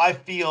if I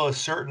feel a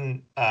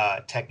certain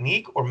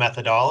technique or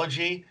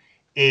methodology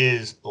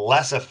is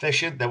less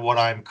efficient than what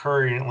I'm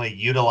currently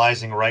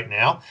utilizing right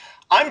now,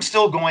 I'm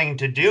still going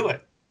to do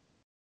it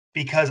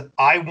because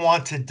I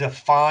want to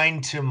define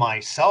to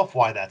myself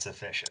why that's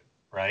efficient,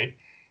 right?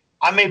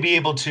 I may be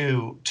able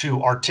to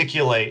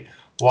articulate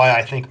why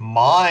I think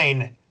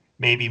mine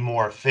may be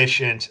more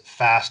efficient,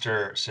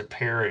 faster,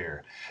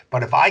 superior.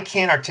 But if I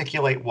can't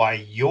articulate why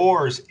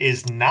yours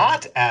is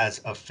not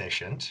as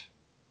efficient,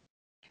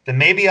 then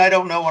maybe I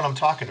don't know what I'm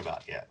talking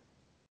about yet.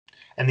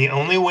 And the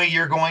only way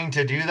you're going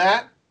to do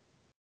that,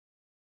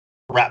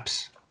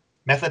 reps,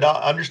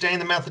 understanding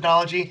the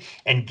methodology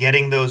and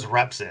getting those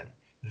reps in.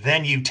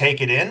 Then you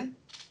take it in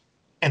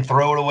and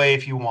throw it away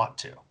if you want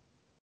to,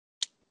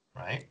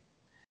 right?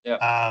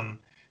 Yeah.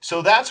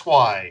 So that's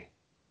why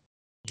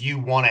you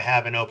want to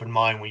have an open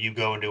mind when you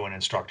go into an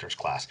instructor's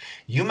class.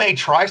 You may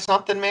try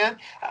something, man.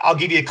 I'll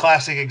give you a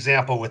classic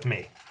example with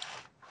me.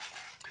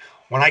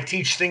 when I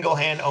teach single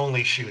hand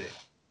only shooting,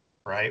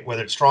 right?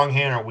 Whether it's strong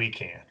hand or weak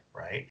hand,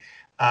 right?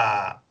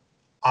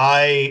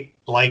 I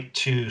like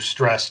to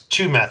stress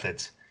two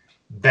methods: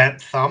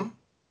 bent thumb,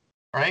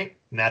 right?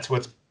 And that's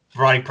what's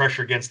providing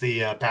pressure against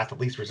the path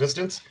of least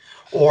resistance,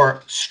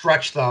 or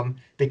stretch thumb,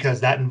 because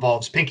that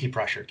involves pinky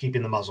pressure,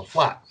 keeping the muzzle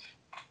flat.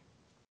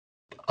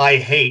 I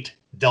hate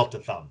delta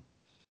thumb,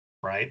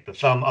 right? The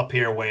thumb up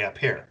here, way up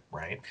here,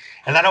 right?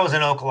 And then I was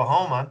in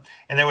Oklahoma,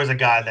 and there was a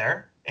guy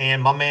there,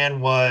 and my man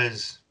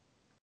was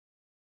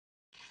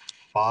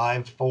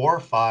 5'4",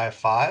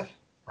 5'5",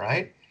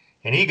 right?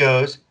 And he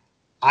goes,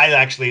 I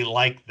actually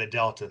like the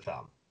delta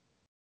thumb,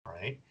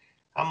 right?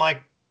 I'm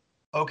like,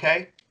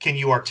 okay, can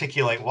you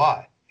articulate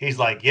why? He's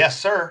like, yes,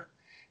 sir,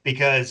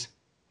 because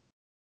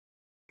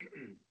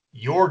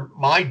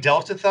my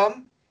delta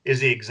thumb is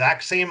the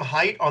exact same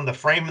height on the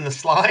frame and the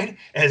slide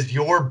as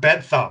your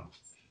bent thumb.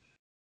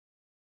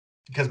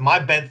 Because my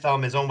bent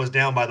thumb is almost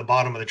down by the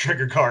bottom of the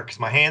trigger guard because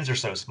my hands are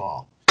so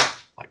small.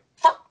 Like,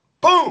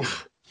 boom,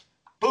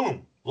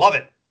 boom, love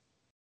it,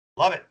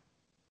 love it.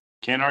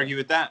 Can't argue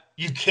with that.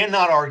 You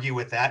cannot argue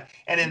with that.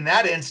 And in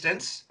that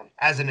instance,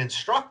 as an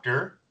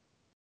instructor,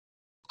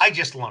 I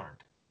just learned.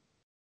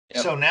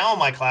 Yep. So now in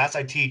my class,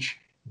 I teach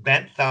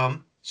bent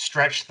thumb,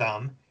 stretch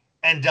thumb,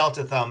 and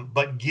delta thumb,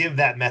 but give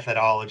that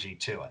methodology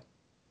to it.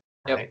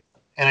 Right. Yep.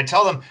 And I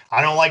tell them,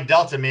 I don't like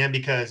delta, man,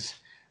 because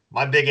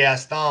my big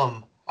ass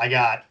thumb, I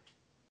got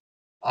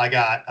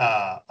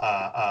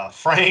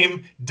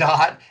frame,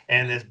 dot,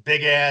 and this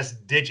big ass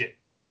digit.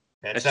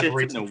 That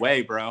separates in the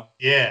way, bro.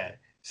 Yeah.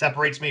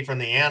 Separates me from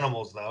the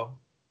animals, though.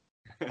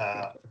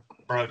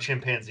 Bro,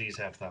 chimpanzees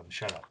have thumbs.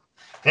 Shut up.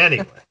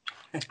 Anyway.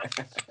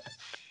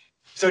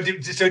 So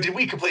did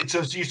we complete?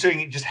 So you're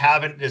saying just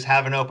have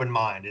an open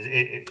mind?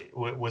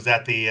 Was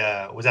that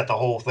the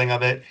whole thing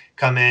of it?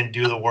 Come in,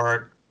 do the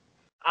work.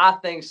 I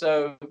think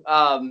so.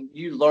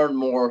 You learn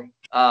more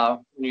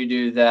when you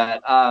do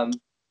that.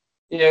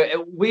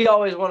 We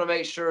always want to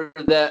make sure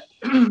that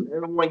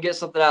everyone gets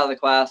something out of the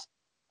class,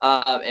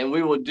 and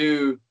we will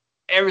do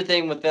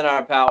everything within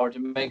our power to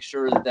make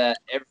sure that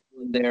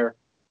everyone there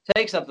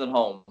takes something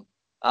home.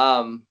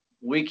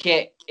 We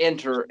can't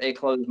enter a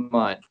closed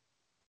mind.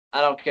 I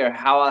don't care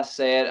how I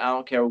say it. I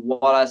don't care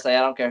what I say.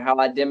 I don't care how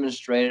I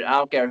demonstrate it. I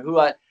don't care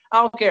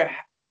I don't care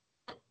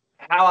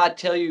how I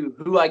tell you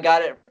who I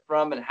got it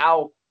from and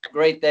how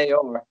great they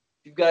are. If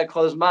you've got a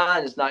closed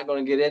mind, it's not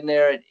going to get in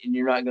there, and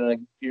you're not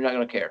going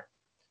to care.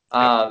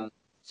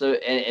 So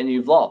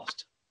you've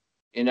lost.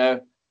 Too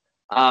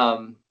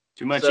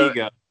much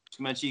ego.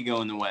 Too much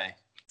ego in the way.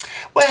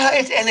 Well,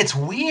 it's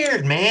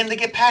weird, man. They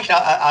get passionate.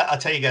 I'll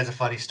tell you guys a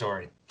funny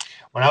story.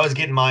 When I was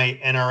getting my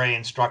NRA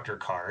instructor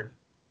card,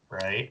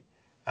 right?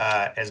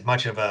 As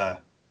much of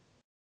a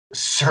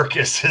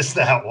circus as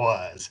that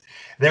was,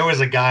 there was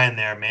a guy in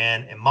there,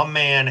 man, and my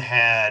man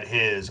had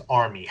his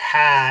army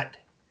hat,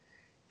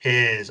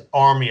 his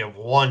Army of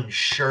One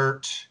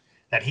shirt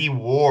that he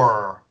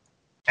wore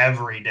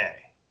every day.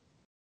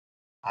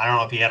 I don't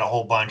know if he had a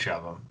whole bunch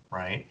of them,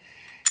 right?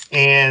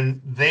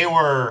 And it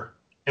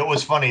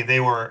was funny. They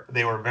were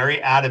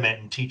very adamant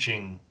in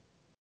teaching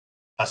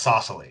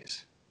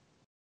isosceles,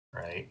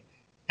 right?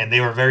 And they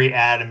were very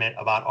adamant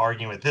about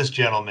arguing with this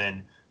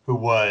gentleman who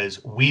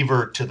was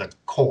Weaver to the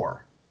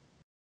core,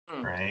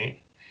 right?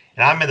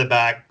 And I'm in the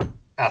back,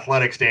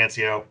 athletic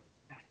stancio,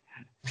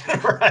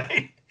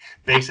 right?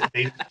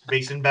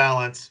 Base and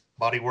balance,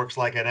 body works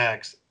like an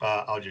X.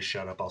 I'll just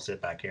shut up. I'll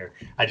sit back here.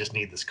 I just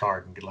need this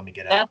card and let me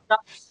get out.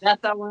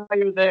 That's not why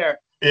you're there.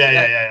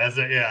 Yeah. That's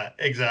it. Yeah,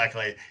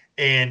 exactly.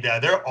 And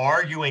they're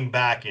arguing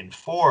back and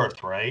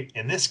forth, right?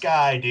 And this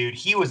guy, dude,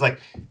 he was like,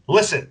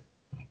 listen,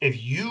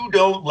 if you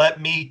don't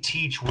let me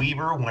teach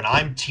Weaver when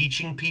I'm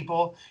teaching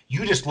people,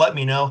 you just let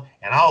me know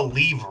and I'll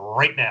leave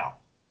right now.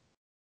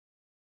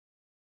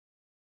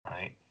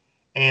 Right.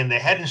 And the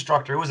head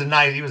instructor, he was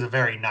a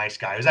very nice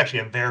guy. He was actually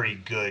a very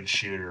good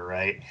shooter,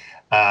 right?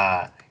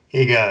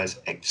 He goes,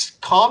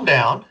 calm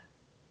down.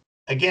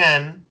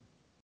 Again,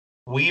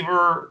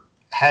 Weaver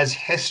has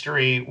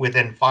history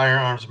within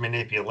firearms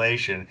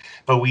manipulation,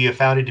 but we have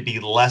found it to be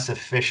less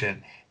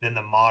efficient than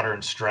the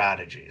modern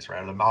strategies,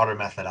 right? The modern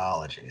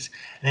methodologies.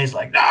 And he's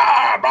like,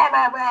 blah, blah,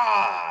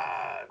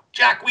 blah.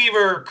 Jack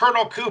Weaver,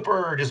 Colonel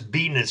Cooper, just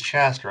beating his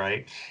chest,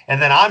 right?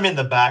 And then I'm in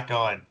the back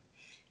going,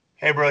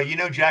 hey, bro,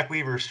 Jack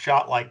Weaver's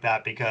shot like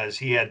that because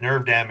he had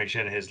nerve damage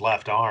in his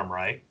left arm,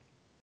 right?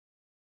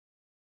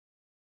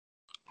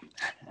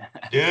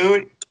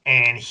 Dude,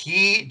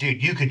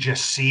 you could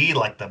just see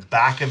like the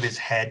back of his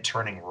head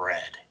turning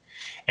red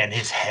and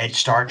his head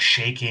starts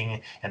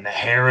shaking and the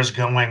hair is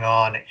going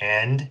on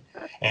end.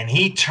 And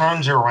he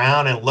turns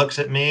around and looks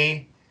at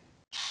me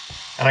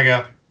and I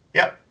go,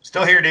 yep,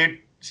 still here, dude.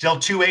 Still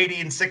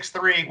 280 and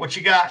 6'3". What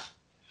you got?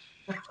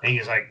 And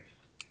he's like,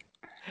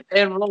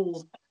 and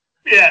rolls.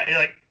 Yeah, he's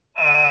like,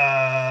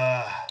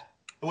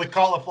 with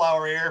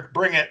cauliflower ear,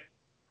 bring it,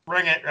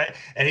 right?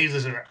 And he's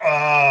listening,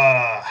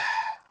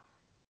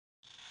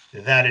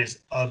 that is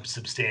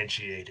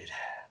unsubstantiated.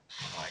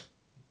 I'm like,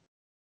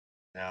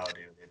 no,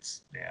 dude,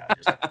 just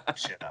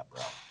shut up,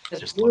 bro.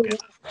 just look at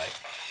it, right?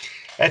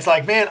 It's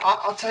like, man,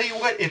 I'll tell you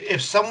what,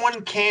 if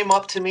someone came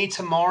up to me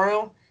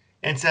tomorrow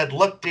and said,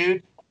 look,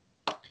 dude,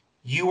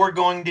 you are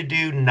going to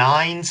do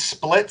 9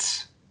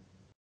 splits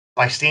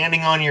by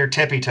standing on your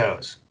tippy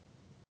toes,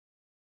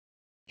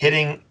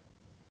 hitting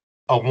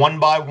a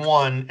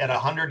 1x1 at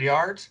 100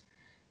 yards.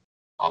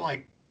 I'm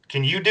like,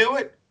 can you do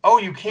it? Oh,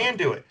 you can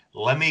do it.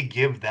 Let me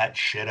give that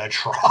shit a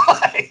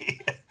try.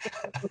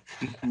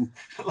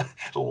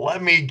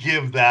 Let me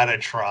give that a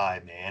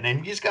try, man.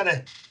 And you just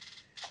gotta,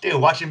 dude,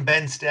 watching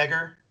Ben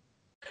Steger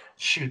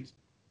shoot,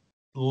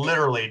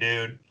 literally,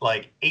 dude,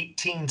 like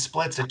 18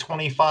 splits at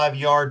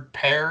 25-yard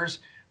pairs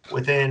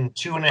within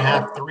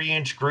 2.5,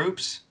 3-inch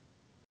groups.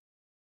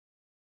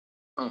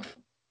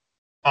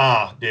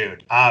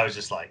 Dude, I was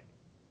just like,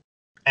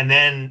 and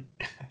then,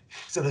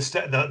 so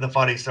the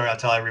funny story I'll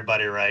tell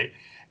everybody, right?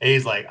 And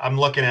he's like, I'm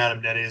looking at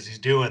him, that is, he's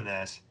doing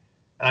this,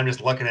 and I'm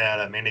just looking at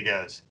him, and he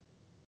goes,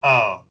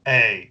 oh,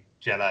 hey,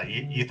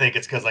 Jedi, you think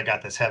it's because I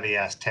got this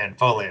heavy-ass 10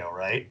 folio,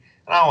 right?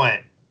 And I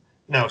went,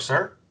 no,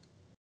 sir.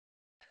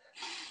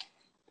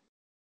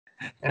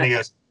 And he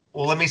goes,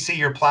 well, let me see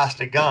your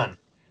plastic gun.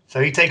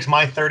 So he takes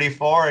my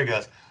 34, and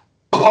goes,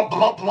 blump,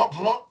 blump, blump,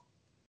 blump.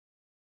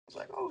 I was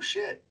like, oh,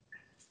 shit.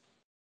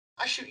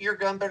 I shoot your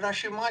gun better than I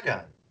shoot my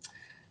gun.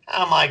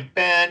 I'm like,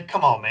 Ben,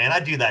 come on, man. I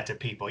do that to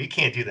people. You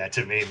can't do that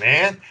to me,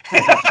 man.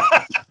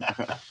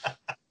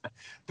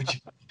 But you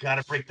got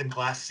to break them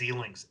glass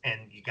ceilings,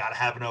 and you got to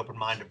have an open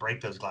mind to break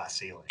those glass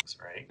ceilings,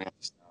 right?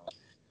 So,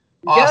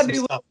 awesome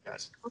stuff,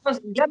 guys.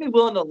 You got to be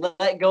willing to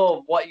let go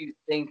of what you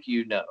think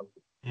you know.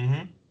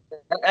 Mm-hmm.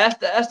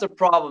 That's the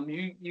problem.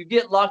 You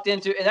get locked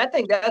into, and I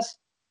think that's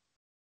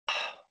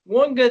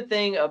one good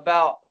thing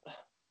about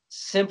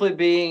simply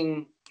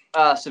being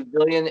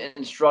civilian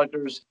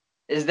instructors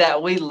is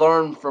that we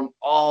learn from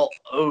all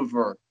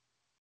over.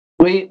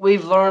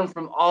 We've learned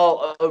from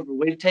all over.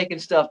 We've taken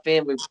stuff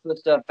in, we've put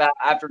stuff out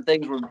after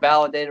things were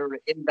validated or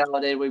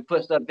invalidated. We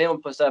put stuff in, we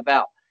put stuff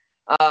out.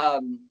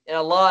 And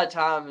a lot of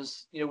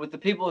times, with the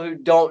people who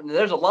don't,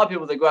 there's a lot of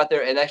people that go out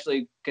there and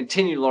actually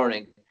continue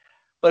learning.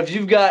 But if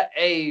you've got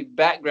a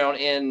background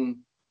in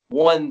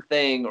one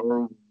thing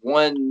or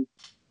one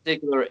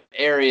particular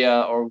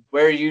area or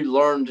where you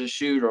learn to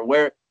shoot or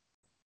where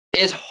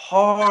it's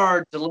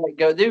hard to let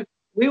go. Dude,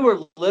 we were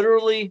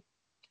literally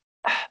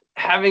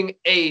having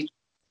a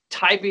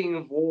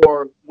typing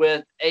war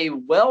with a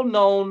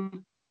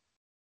well-known,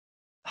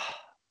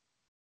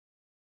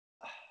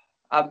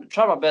 I'm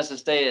trying my best to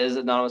stay as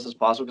anonymous as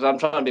possible because I'm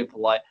trying to be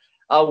polite.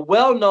 A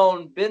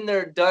well-known, been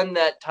there, done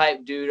that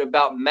type dude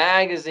about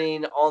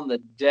magazine on the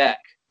deck.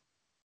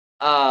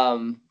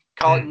 Not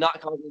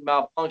causing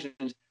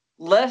malfunctions.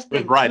 Less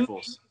than with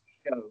rifles.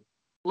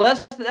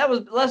 That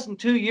was less than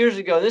 2 years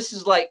ago. This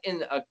is like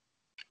in a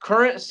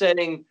current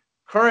setting,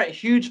 current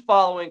huge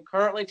following,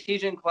 currently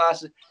teaching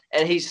classes,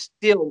 and he's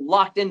still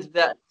locked into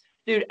that.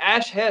 Dude,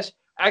 Ash Hess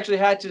actually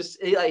had to.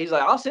 He's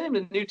like, I'll send him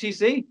the new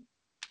TC.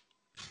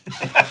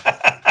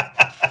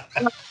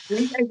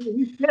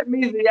 He sent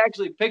me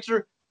the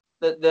picture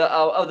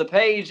of the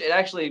page and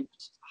actually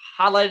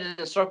highlighted it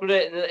and circled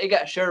it, and it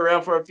got shared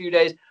around for a few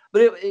days.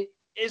 But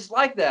it's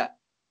like that.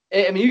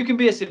 I mean, you can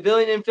be a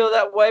civilian and feel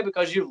that way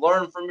because you've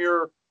learned from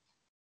your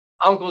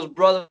uncle's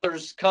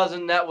brother's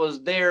cousin that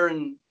was there,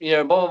 and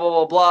blah blah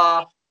blah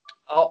blah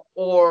blah,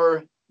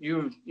 or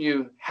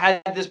you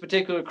had this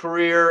particular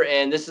career,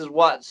 and this is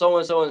what so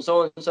and so and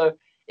so and so.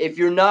 If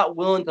you're not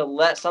willing to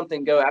let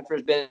something go after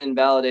it's been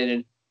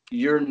invalidated,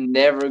 you're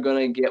never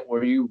going to get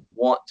where you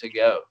want to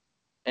go.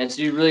 And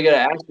so you really got to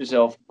ask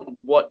yourself,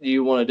 what do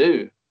you want to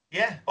do?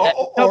 Yeah,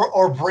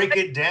 or break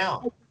it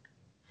down.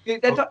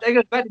 That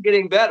goes back to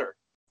getting better.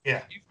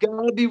 Yeah, you've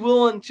got to be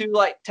willing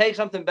to take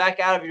something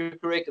back out of your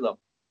curriculum.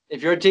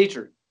 If you're a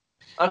teacher,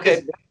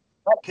 okay,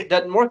 that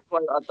doesn't work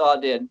like I thought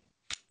it did.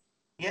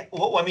 Yeah,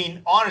 well, I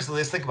mean, honestly,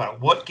 let's think about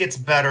it. What gets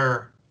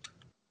better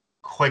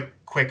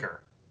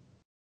quicker?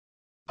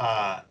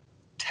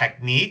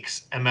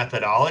 Techniques and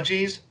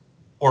methodologies,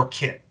 or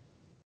kit?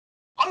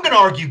 I'm going to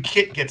argue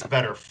kit gets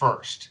better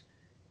first,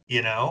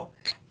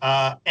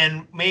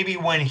 and maybe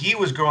when he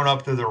was growing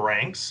up through the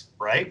ranks,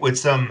 right,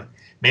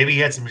 maybe he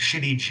had some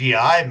shitty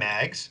GI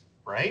mags,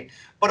 right,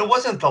 but it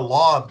wasn't the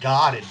law of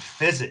God in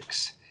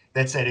physics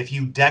that said if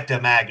you decked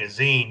a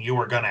magazine, you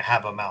were going to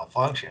have a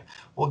malfunction.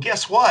 Well,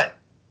 guess what?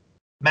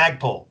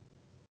 Magpul.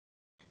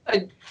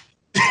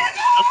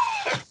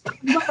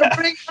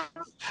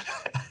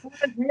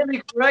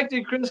 Really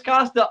corrected Chris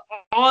Costa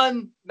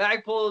on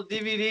Magpul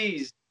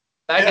DVDs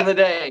back in the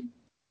day.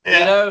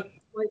 Yeah.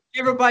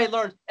 Everybody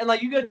learns. And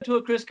you go to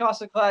a Chris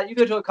Costa class, you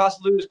go to a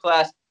Costa Lewis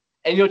class,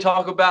 and you'll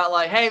talk about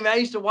hey man, I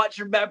used to watch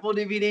your Magpul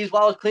DVDs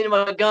while I was cleaning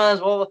my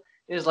guns. Well,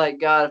 it's like,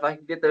 God, if I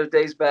could get those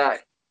days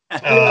back.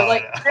 And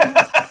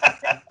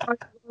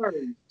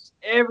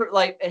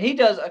he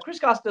does. Chris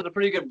Costa does a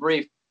pretty good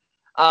brief.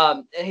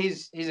 And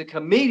he's a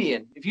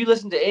comedian. If you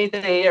listen to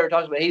anything he ever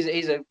talks about, he's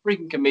a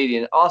freaking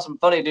comedian. Awesome,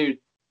 funny dude.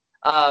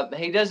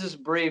 He does this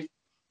brief.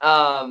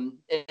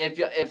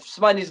 If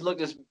somebody needs to look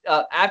this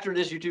after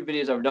this YouTube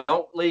video is over,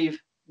 don't leave.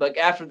 But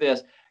after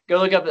this,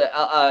 go look up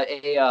a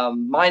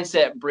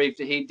mindset brief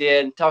that he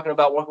did talking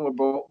about working with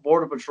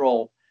Border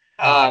Patrol.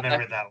 I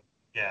remember that.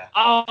 Yeah.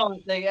 Oh,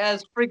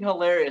 that's freaking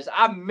hilarious.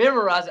 I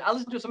memorized it. I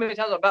listened to it so many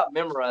times. I about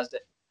memorized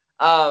it.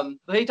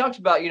 But he talks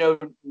about,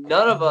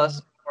 none of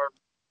us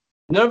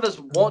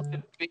want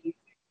to be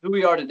who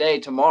we are today,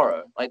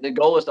 tomorrow. Like the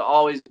goal is to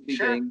always be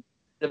getting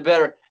the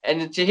better.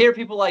 And to hear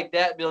people like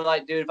that be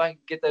like, dude, if I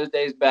could get those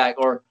days back,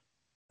 or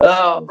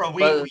bro,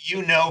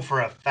 for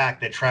a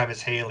fact that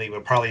Travis Haley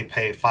would probably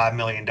pay $5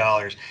 million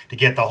to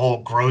get the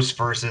whole gross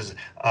versus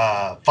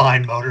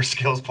fine motor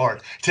skills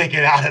part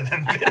taken out of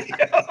them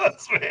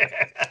videos, man.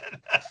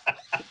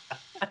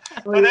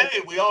 But hey,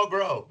 we all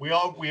grow. We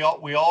all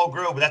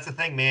grow. But that's the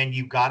thing, man.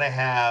 You got to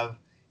have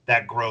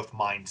that growth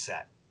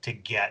mindset to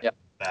get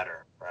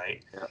better,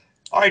 right? Yeah.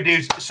 All right,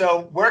 dudes.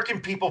 So where can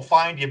people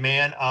find you,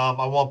 man?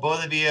 I want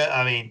both of you.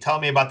 I mean, tell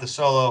me about the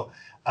Solo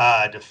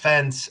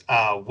Defense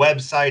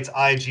websites,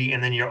 IG,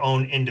 and then your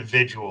own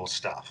individual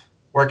stuff.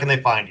 Where can they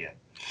find you?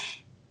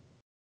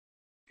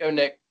 Go,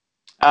 Nick.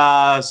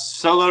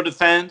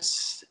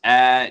 SoloDefense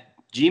at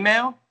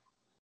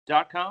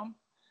gmail.com.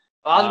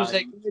 I was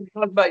going to say,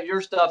 talk about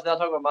your stuff, then I'll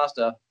talk about my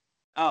stuff.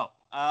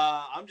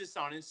 I'm just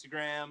on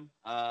Instagram.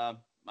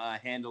 My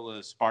handle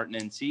is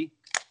SpartanNC.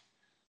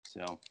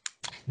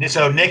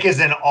 So Nick is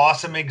an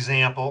awesome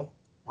example,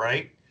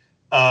 right,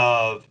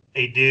 of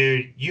a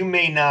dude. You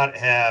may not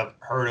have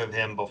heard of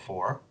him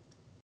before.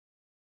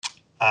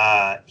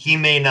 He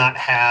may not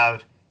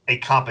have a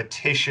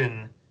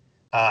competition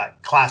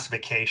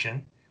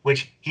classification,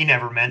 which he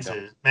never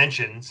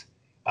mentions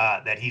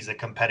that he's a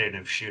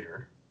competitive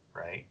shooter,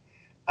 right?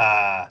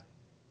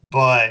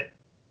 But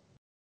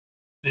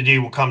the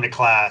dude will come to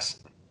class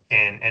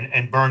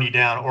and burn you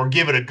down, or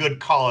give it a good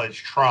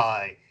college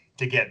try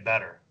to get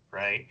better,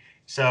 right?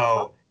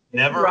 So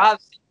never. I've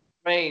seen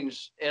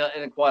range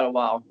in quite a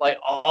while, like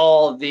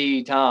all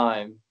the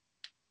time,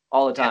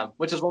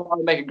 which is why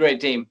we make a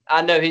great team.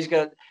 I know he's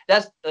gonna.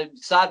 That's a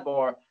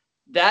sidebar.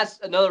 That's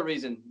another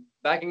reason.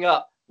 Backing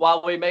up,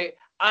 while we make.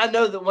 I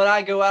know that when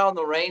I go out on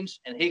the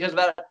range and he comes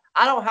about it,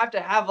 I don't have to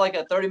have like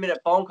a 30-minute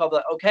phone call.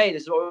 Like, okay,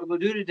 this is what we're gonna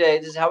do today.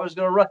 This is how it's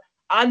gonna run.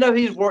 I know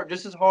he's worked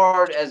just as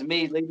hard as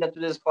me leading up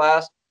to this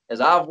class as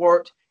I've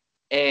worked,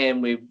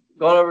 and we've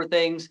gone over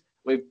things.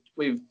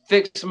 We've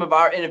fixed some of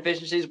our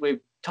inefficiencies. We've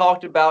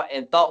talked about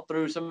and thought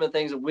through some of the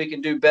things that we can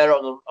do better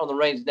on the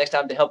range next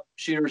time to help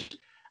shooters.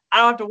 I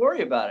don't have to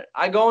worry about it.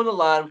 I go on the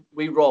line,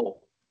 we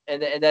roll,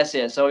 and that's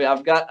it. So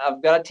I've got a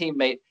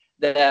teammate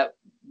that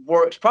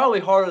works probably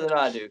harder than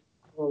I do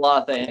on a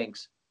lot of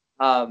things.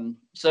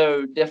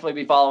 So definitely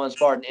be following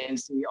Spartan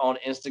NC on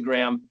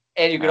Instagram,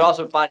 and you can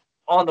also find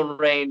on the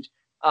range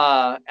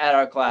at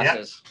our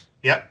classes.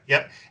 Yep.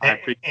 I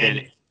appreciate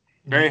it.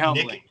 Very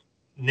humbling.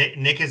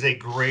 Nick is a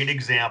great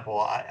example.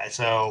 I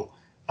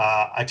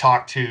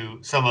talked to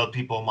some of the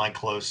people in my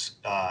close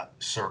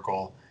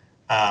circle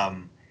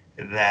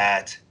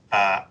that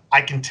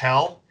I can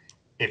tell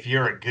if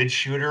you're a good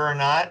shooter or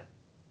not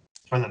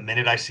from the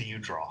minute I see you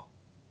draw.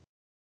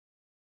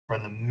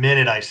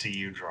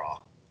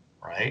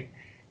 Right?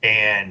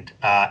 And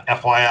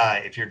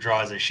FYI, if your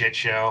draw is a shit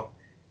show,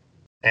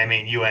 I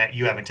mean, you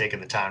haven't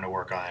taken the time to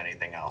work on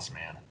anything else,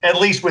 man.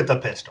 At least with a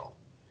pistol.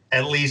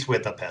 And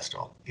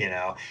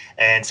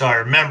so I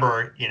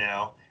remember,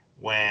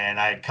 when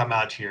I had come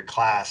out to your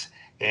class,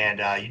 and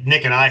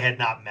Nick and I had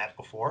not met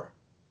before,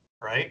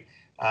 right?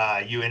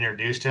 You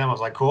introduced him. I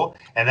was like, cool.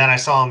 And then I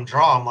saw him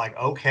draw. I'm like,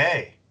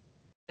 okay,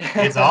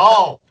 it's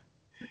all.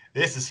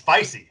 This is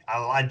spicy.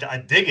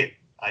 I dig it.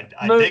 I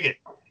dig it.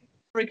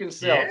 Freaking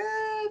self. Yeah,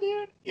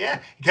 dude.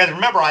 Yeah. Because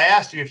remember, I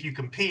asked you if you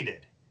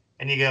competed,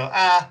 and you go,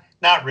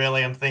 not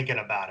really. I'm thinking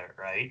about it,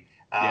 right?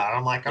 And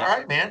I'm like, all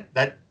right, man.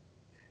 That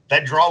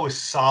draw was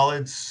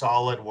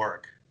solid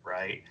work,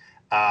 right?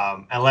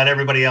 And let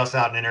everybody else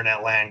out in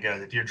internet land go,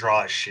 if your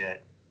draw is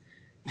shit,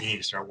 you need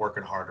to start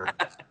working harder.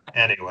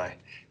 Anyway,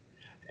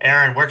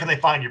 Aaron, where can they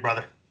find you,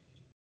 brother?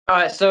 All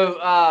right, so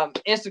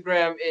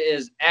Instagram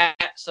is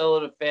at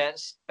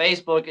SoloDefense.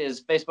 Facebook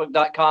is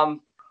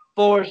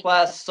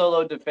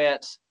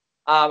facebook.com/SoloDefense.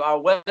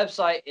 Our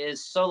website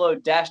is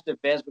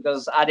Solo-Defense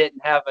because I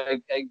didn't have a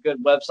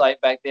good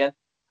website back then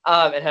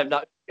and have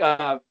not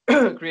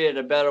created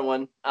a better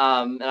one.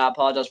 And I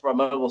apologize for our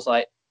mobile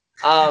site.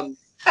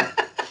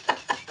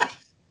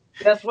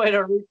 Best way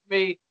to reach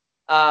me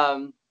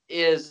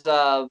is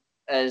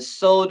as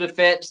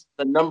SoloDefense,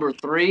 the number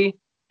 3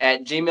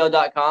 at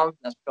gmail.com.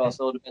 That's because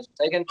SoloDefense was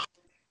taken.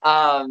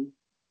 And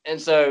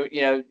so,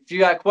 if you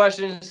got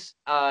questions,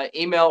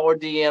 email or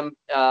DM,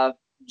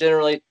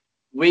 generally,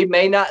 we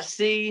may not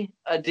see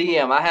a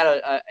DM. I had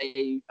a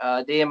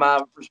DM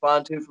I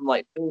responded to from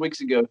like 4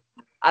 weeks ago.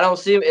 I don't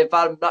see it. If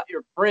I'm not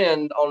your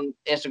friend on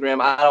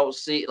Instagram, I don't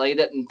see, like, it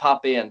doesn't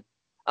pop in.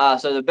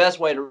 So the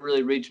best way to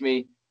really reach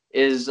me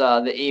is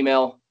the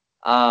email.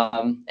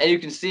 And you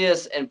can see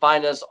us and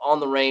find us on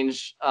the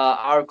range.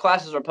 Our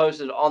classes are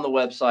posted on the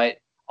website,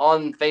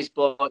 on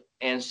Facebook,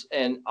 and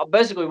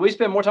basically we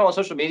spend more time on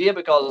social media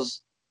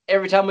because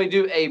every time we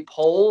do a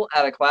poll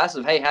at a class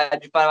of, hey, how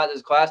did you find out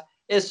this class?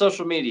 It's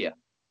social media.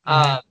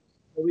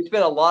 We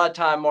spend a lot of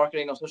time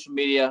marketing on social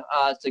media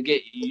to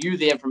get you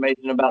the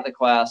information about the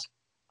class.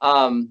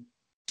 So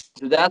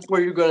that's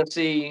where you're going to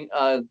see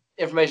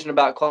information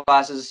about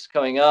classes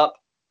coming up.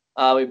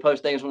 We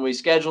post things when we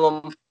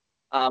schedule them.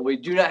 We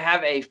do not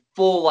have a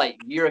full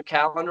year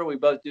calendar. We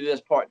both do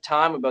this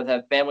part-time. We both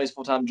have families,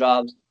 full-time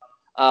jobs.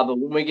 But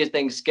when we get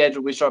things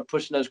scheduled, we start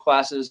pushing those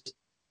classes,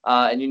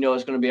 and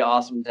it's going to be an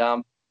awesome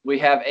time. We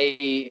have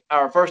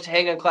our first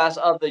handgun class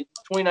of the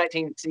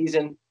 2019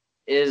 season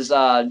is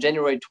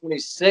January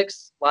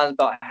 26th. Line's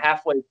about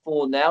halfway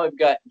full now. We've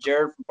got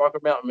Jared from Parker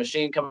Mountain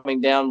Machine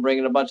coming down,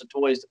 bringing a bunch of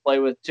toys to play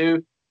with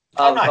too.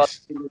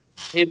 Nice.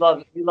 He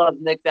loves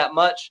Nick that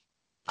much.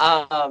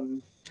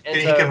 And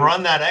he can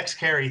run that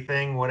X-carry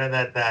thing. What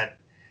that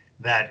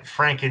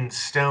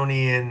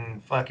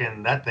Frankenstonian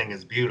fucking, that thing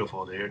is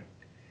beautiful, dude.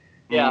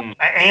 Yeah.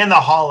 And the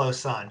Hollow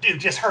Sun, dude,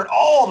 just hurt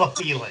all the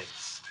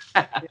feelings.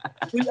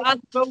 Dude, I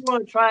so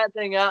want to try that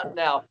thing out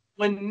now.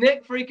 When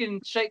Nick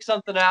freaking shakes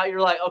something out,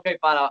 you're like, okay,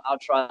 fine, I'll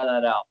try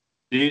that out.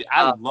 Dude,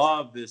 I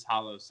love this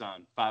Hollow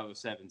Sun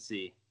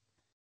 507C.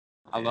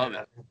 I love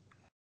it.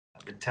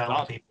 I've been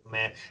telling people,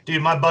 man.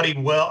 Dude, my buddy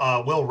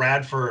Will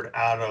Radford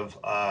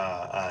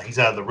he's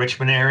out of the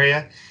Richmond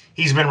area.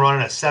 He's been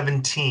running a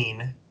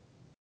 17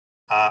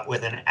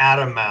 with an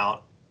atom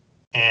mount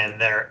and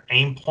their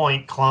aim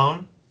point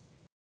clone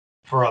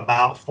for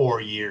about 4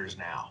 years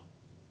now.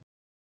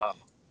 Oh,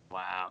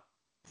 wow.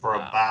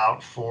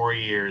 About 4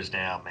 years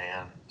now,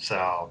 man.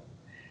 So,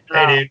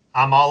 hey, dude,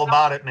 I'm all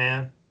about it,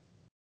 man.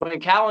 When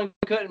Calvin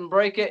couldn't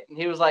break it, and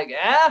he was like,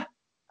 I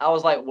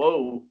was like,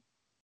 whoa.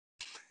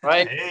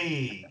 Right?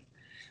 Hey.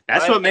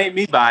 That's what made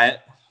me buy it.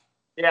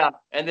 Yeah.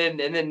 And then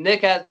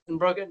Nick hasn't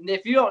broken it.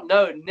 If you don't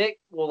know, Nick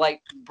will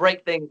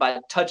break things by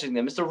touching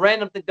them. It's a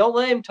random thing. Don't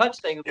let him touch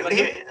things.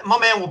 My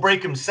man will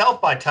break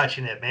himself by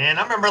touching it, man.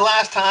 I remember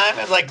last time,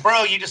 I was like,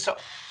 bro,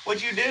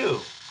 what'd you do?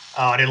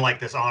 Oh, I didn't like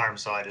this arm,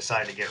 so I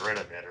decided to get rid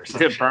of it or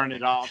something. To burn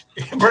it off.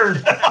 Burn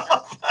it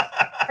off.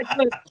 I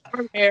couldn't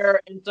burn hair,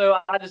 and so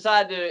I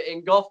decided to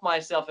engulf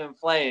myself in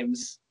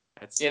flames.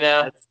 That's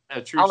a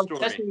true story. I was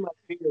testing my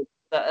beard.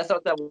 That's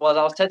what that was.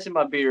 I was testing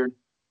my beard.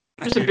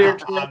 Just a beard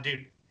trim.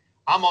 Dude,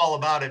 I'm all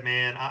about it,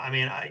 man.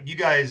 You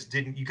guys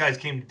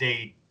came to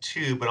day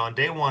 2, but on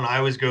day 1, I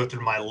always go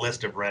through my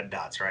list of red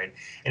dots, right?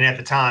 And at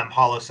the time,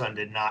 Hollow Sun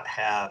did not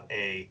have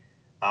a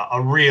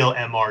real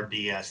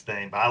MRDS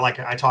thing, but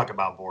I talk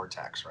about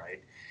Vortex,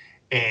 right?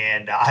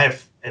 And I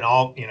have, in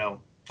all,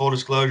 full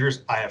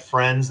disclosures, I have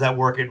friends that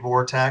work at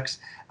Vortex.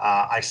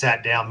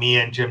 Me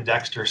and Jim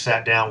Dexter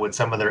sat down with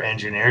some of their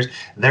engineers.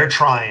 They're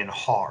trying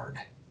hard,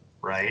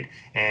 right?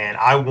 And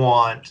I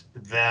want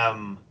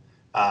them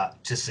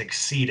to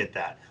succeed at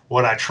that.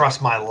 Would I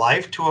trust my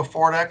life to a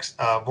Vortex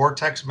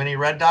mini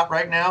red dot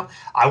right now?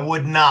 I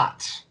would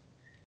not.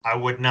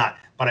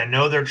 But I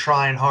know they're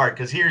trying hard,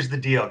 because here's the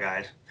deal,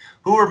 guys.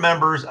 Who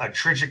remembers a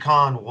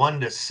Trijicon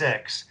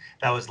 1-6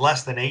 that was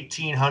less than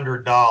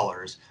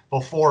 $1,800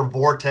 before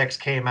Vortex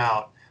came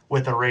out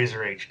with a Razor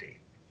HD?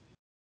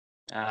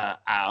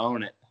 I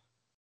own it.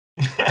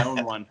 I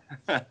own one.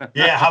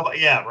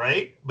 Yeah,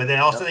 right? But then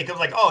all of a sudden it comes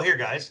like, oh, here,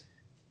 guys.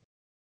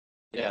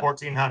 Yeah.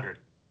 1,400.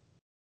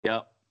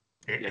 Yep.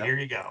 Here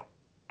you go.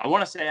 I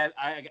want to say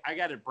I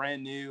got it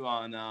brand new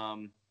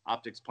on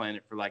Optics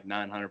Planet for like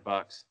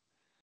 $900.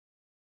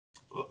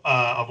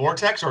 A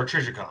Vortex or a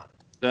Trijicon?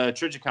 The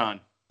Trijicon.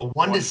 A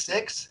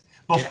 1-6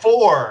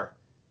 before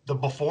the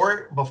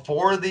Vortex.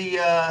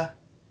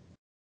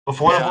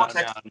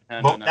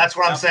 No. That's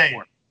what I'm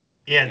saying.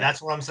 Yeah, that's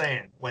what I'm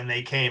saying. When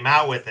they came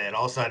out with it,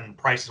 all of a sudden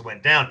prices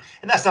went down,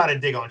 and that's not a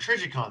dig on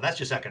Trijicon. That's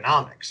just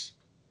economics.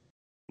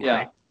 Yeah,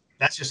 right?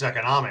 That's just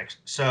economics.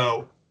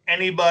 So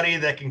anybody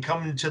that can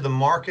come into the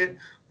market,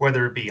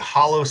 whether it be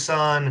Hollow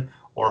Sun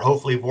or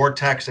hopefully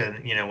Vortex,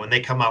 and when they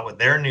come out with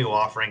their new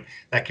offering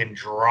that can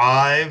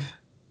drive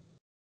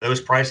those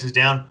prices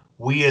down,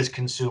 we as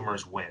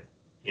consumers win.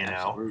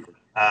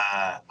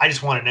 I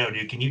just want to know,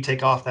 dude, can you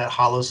take off that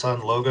Hollow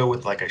Sun logo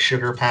with like a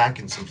sugar pack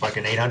and some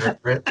fucking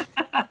 800 grit?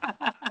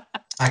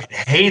 I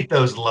hate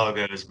those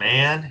logos,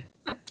 man.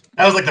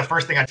 That was like the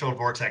first thing I told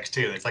Vortex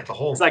too. It's like the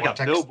whole. It's like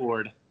Vortex. A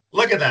billboard.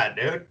 Look at that,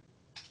 dude.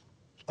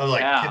 I was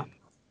like,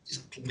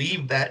 just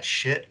leave that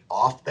shit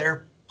off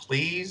there,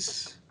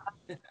 please.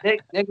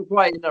 Nick will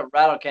probably end up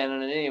rattle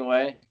cannon it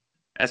anyway.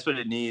 That's what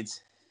it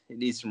needs. It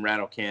needs some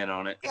rattle can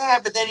on it. Yeah,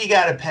 but then you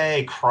got to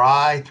pay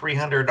Cry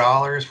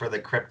 $300 for the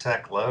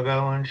Cryptek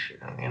logo and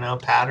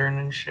pattern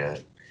and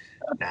shit.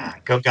 Nah,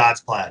 go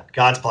God's Plaid.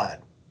 God's Plaid.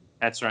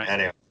 That's right.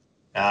 Anyway,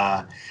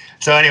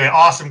 anyway,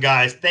 awesome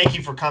guys. Thank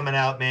you for coming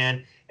out,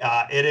 man.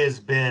 It has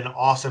been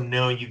awesome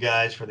knowing you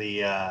guys for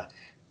the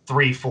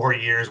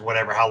 3-4 years,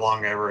 whatever, how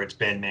long ever it's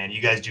been, man.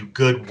 You guys do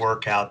good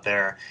work out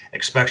there,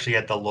 especially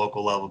at the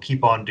local level.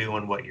 Keep on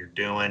doing what you're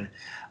doing.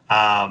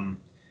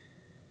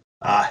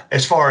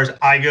 As far as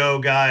I go,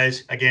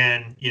 guys,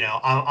 again,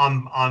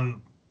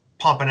 I'm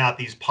pumping out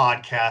these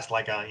podcasts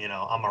like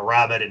I'm a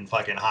rabbit in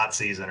fucking hot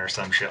season or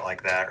some shit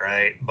like that,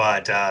 right?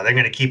 But they're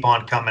going to keep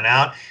on coming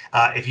out.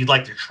 If you'd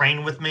like to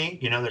train with me,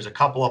 there's a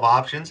couple of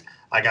options.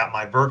 I got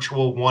my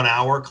virtual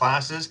 1-hour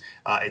classes.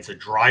 It's a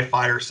dry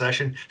fire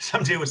session.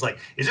 Some dude was like,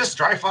 "Is this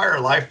dry fire or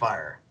live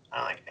fire?"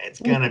 I'm like, "It's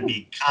going to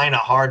be kind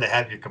of hard to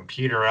have your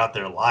computer out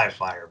there live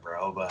fire,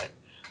 bro, but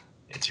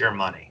it's your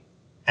money."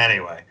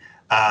 Anyway,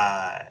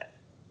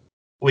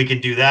 we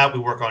can do that. We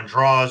work on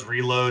draws,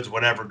 reloads,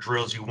 whatever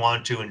drills you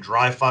want to in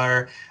dry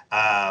fire.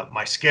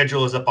 My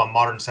schedule is up on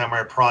Modern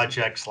Samurai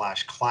Project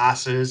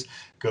 /classes.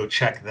 Go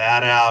check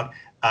that out.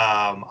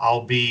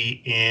 I'll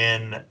be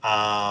in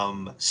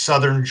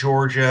Southern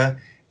Georgia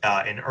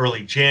in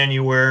early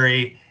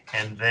January.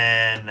 And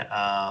then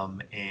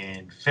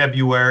in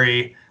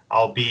February,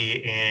 I'll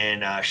be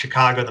in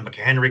Chicago, the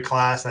McHenry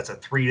class. That's a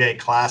 3-day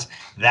class.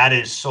 That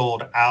is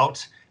sold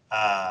out.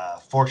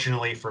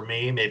 Fortunately for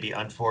me, maybe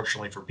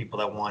unfortunately for people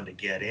that wanted to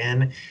get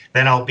in.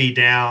 Then I'll be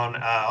down.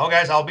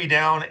 I'll be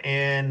down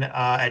in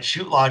at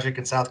Shoot Logic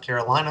in South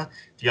Carolina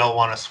if y'all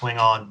want to swing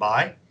on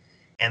by.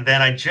 And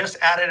then I just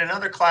added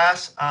another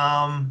class.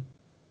 I'm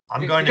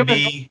going to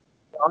be.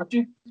 Aren't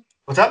you?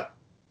 What's up?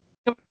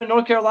 Coming to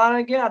North Carolina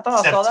again? I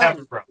thought I saw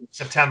that. Bro.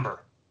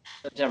 September.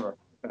 Okay.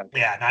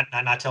 Yeah,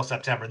 not till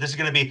September. This is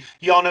going to be.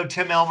 Y'all know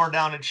Tim Elmer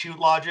down at Shoot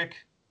Logic?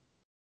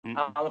 I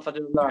don't know if I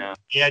do or not.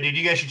 Yeah, dude,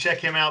 you guys should check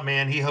him out,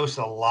 man. He hosts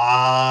a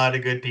lot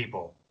of good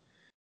people.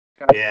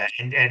 Okay. Yeah,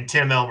 and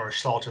Tim Elmer,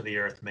 salt of the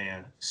earth,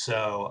 man.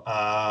 So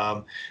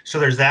so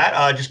there's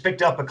that. Just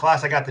picked up a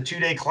class. I got the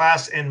 2-day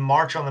class in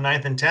March on the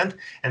 9th and 10th,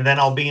 and then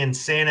I'll be in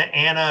Santa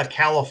Ana,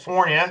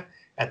 California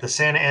at the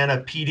Santa Ana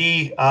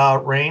PD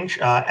range,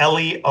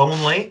 LE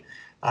only,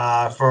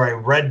 for a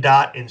red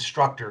dot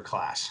instructor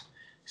class.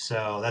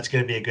 So that's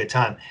going to be a good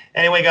time.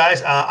 Anyway,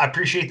 guys, I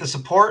appreciate the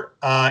support.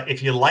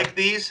 If you like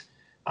these,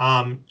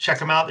 check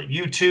them out at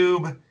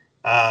YouTube,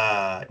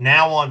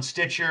 now on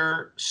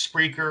Stitcher,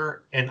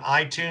 Spreaker, and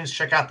iTunes.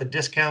 Check out the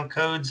discount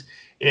codes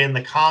in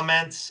the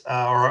comments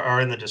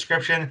or in the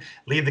description.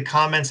 Leave the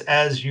comments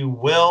as you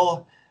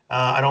will.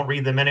 I don't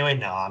read them anyway.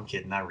 No, I'm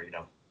kidding. I read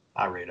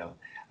them.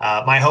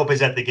 My hope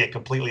is that they get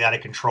completely out of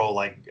control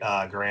like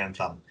Grand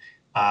Thumb.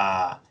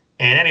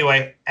 And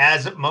anyway,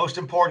 as most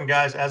important,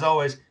 guys, as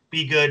always,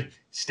 be good,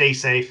 stay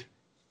safe,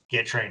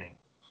 get training.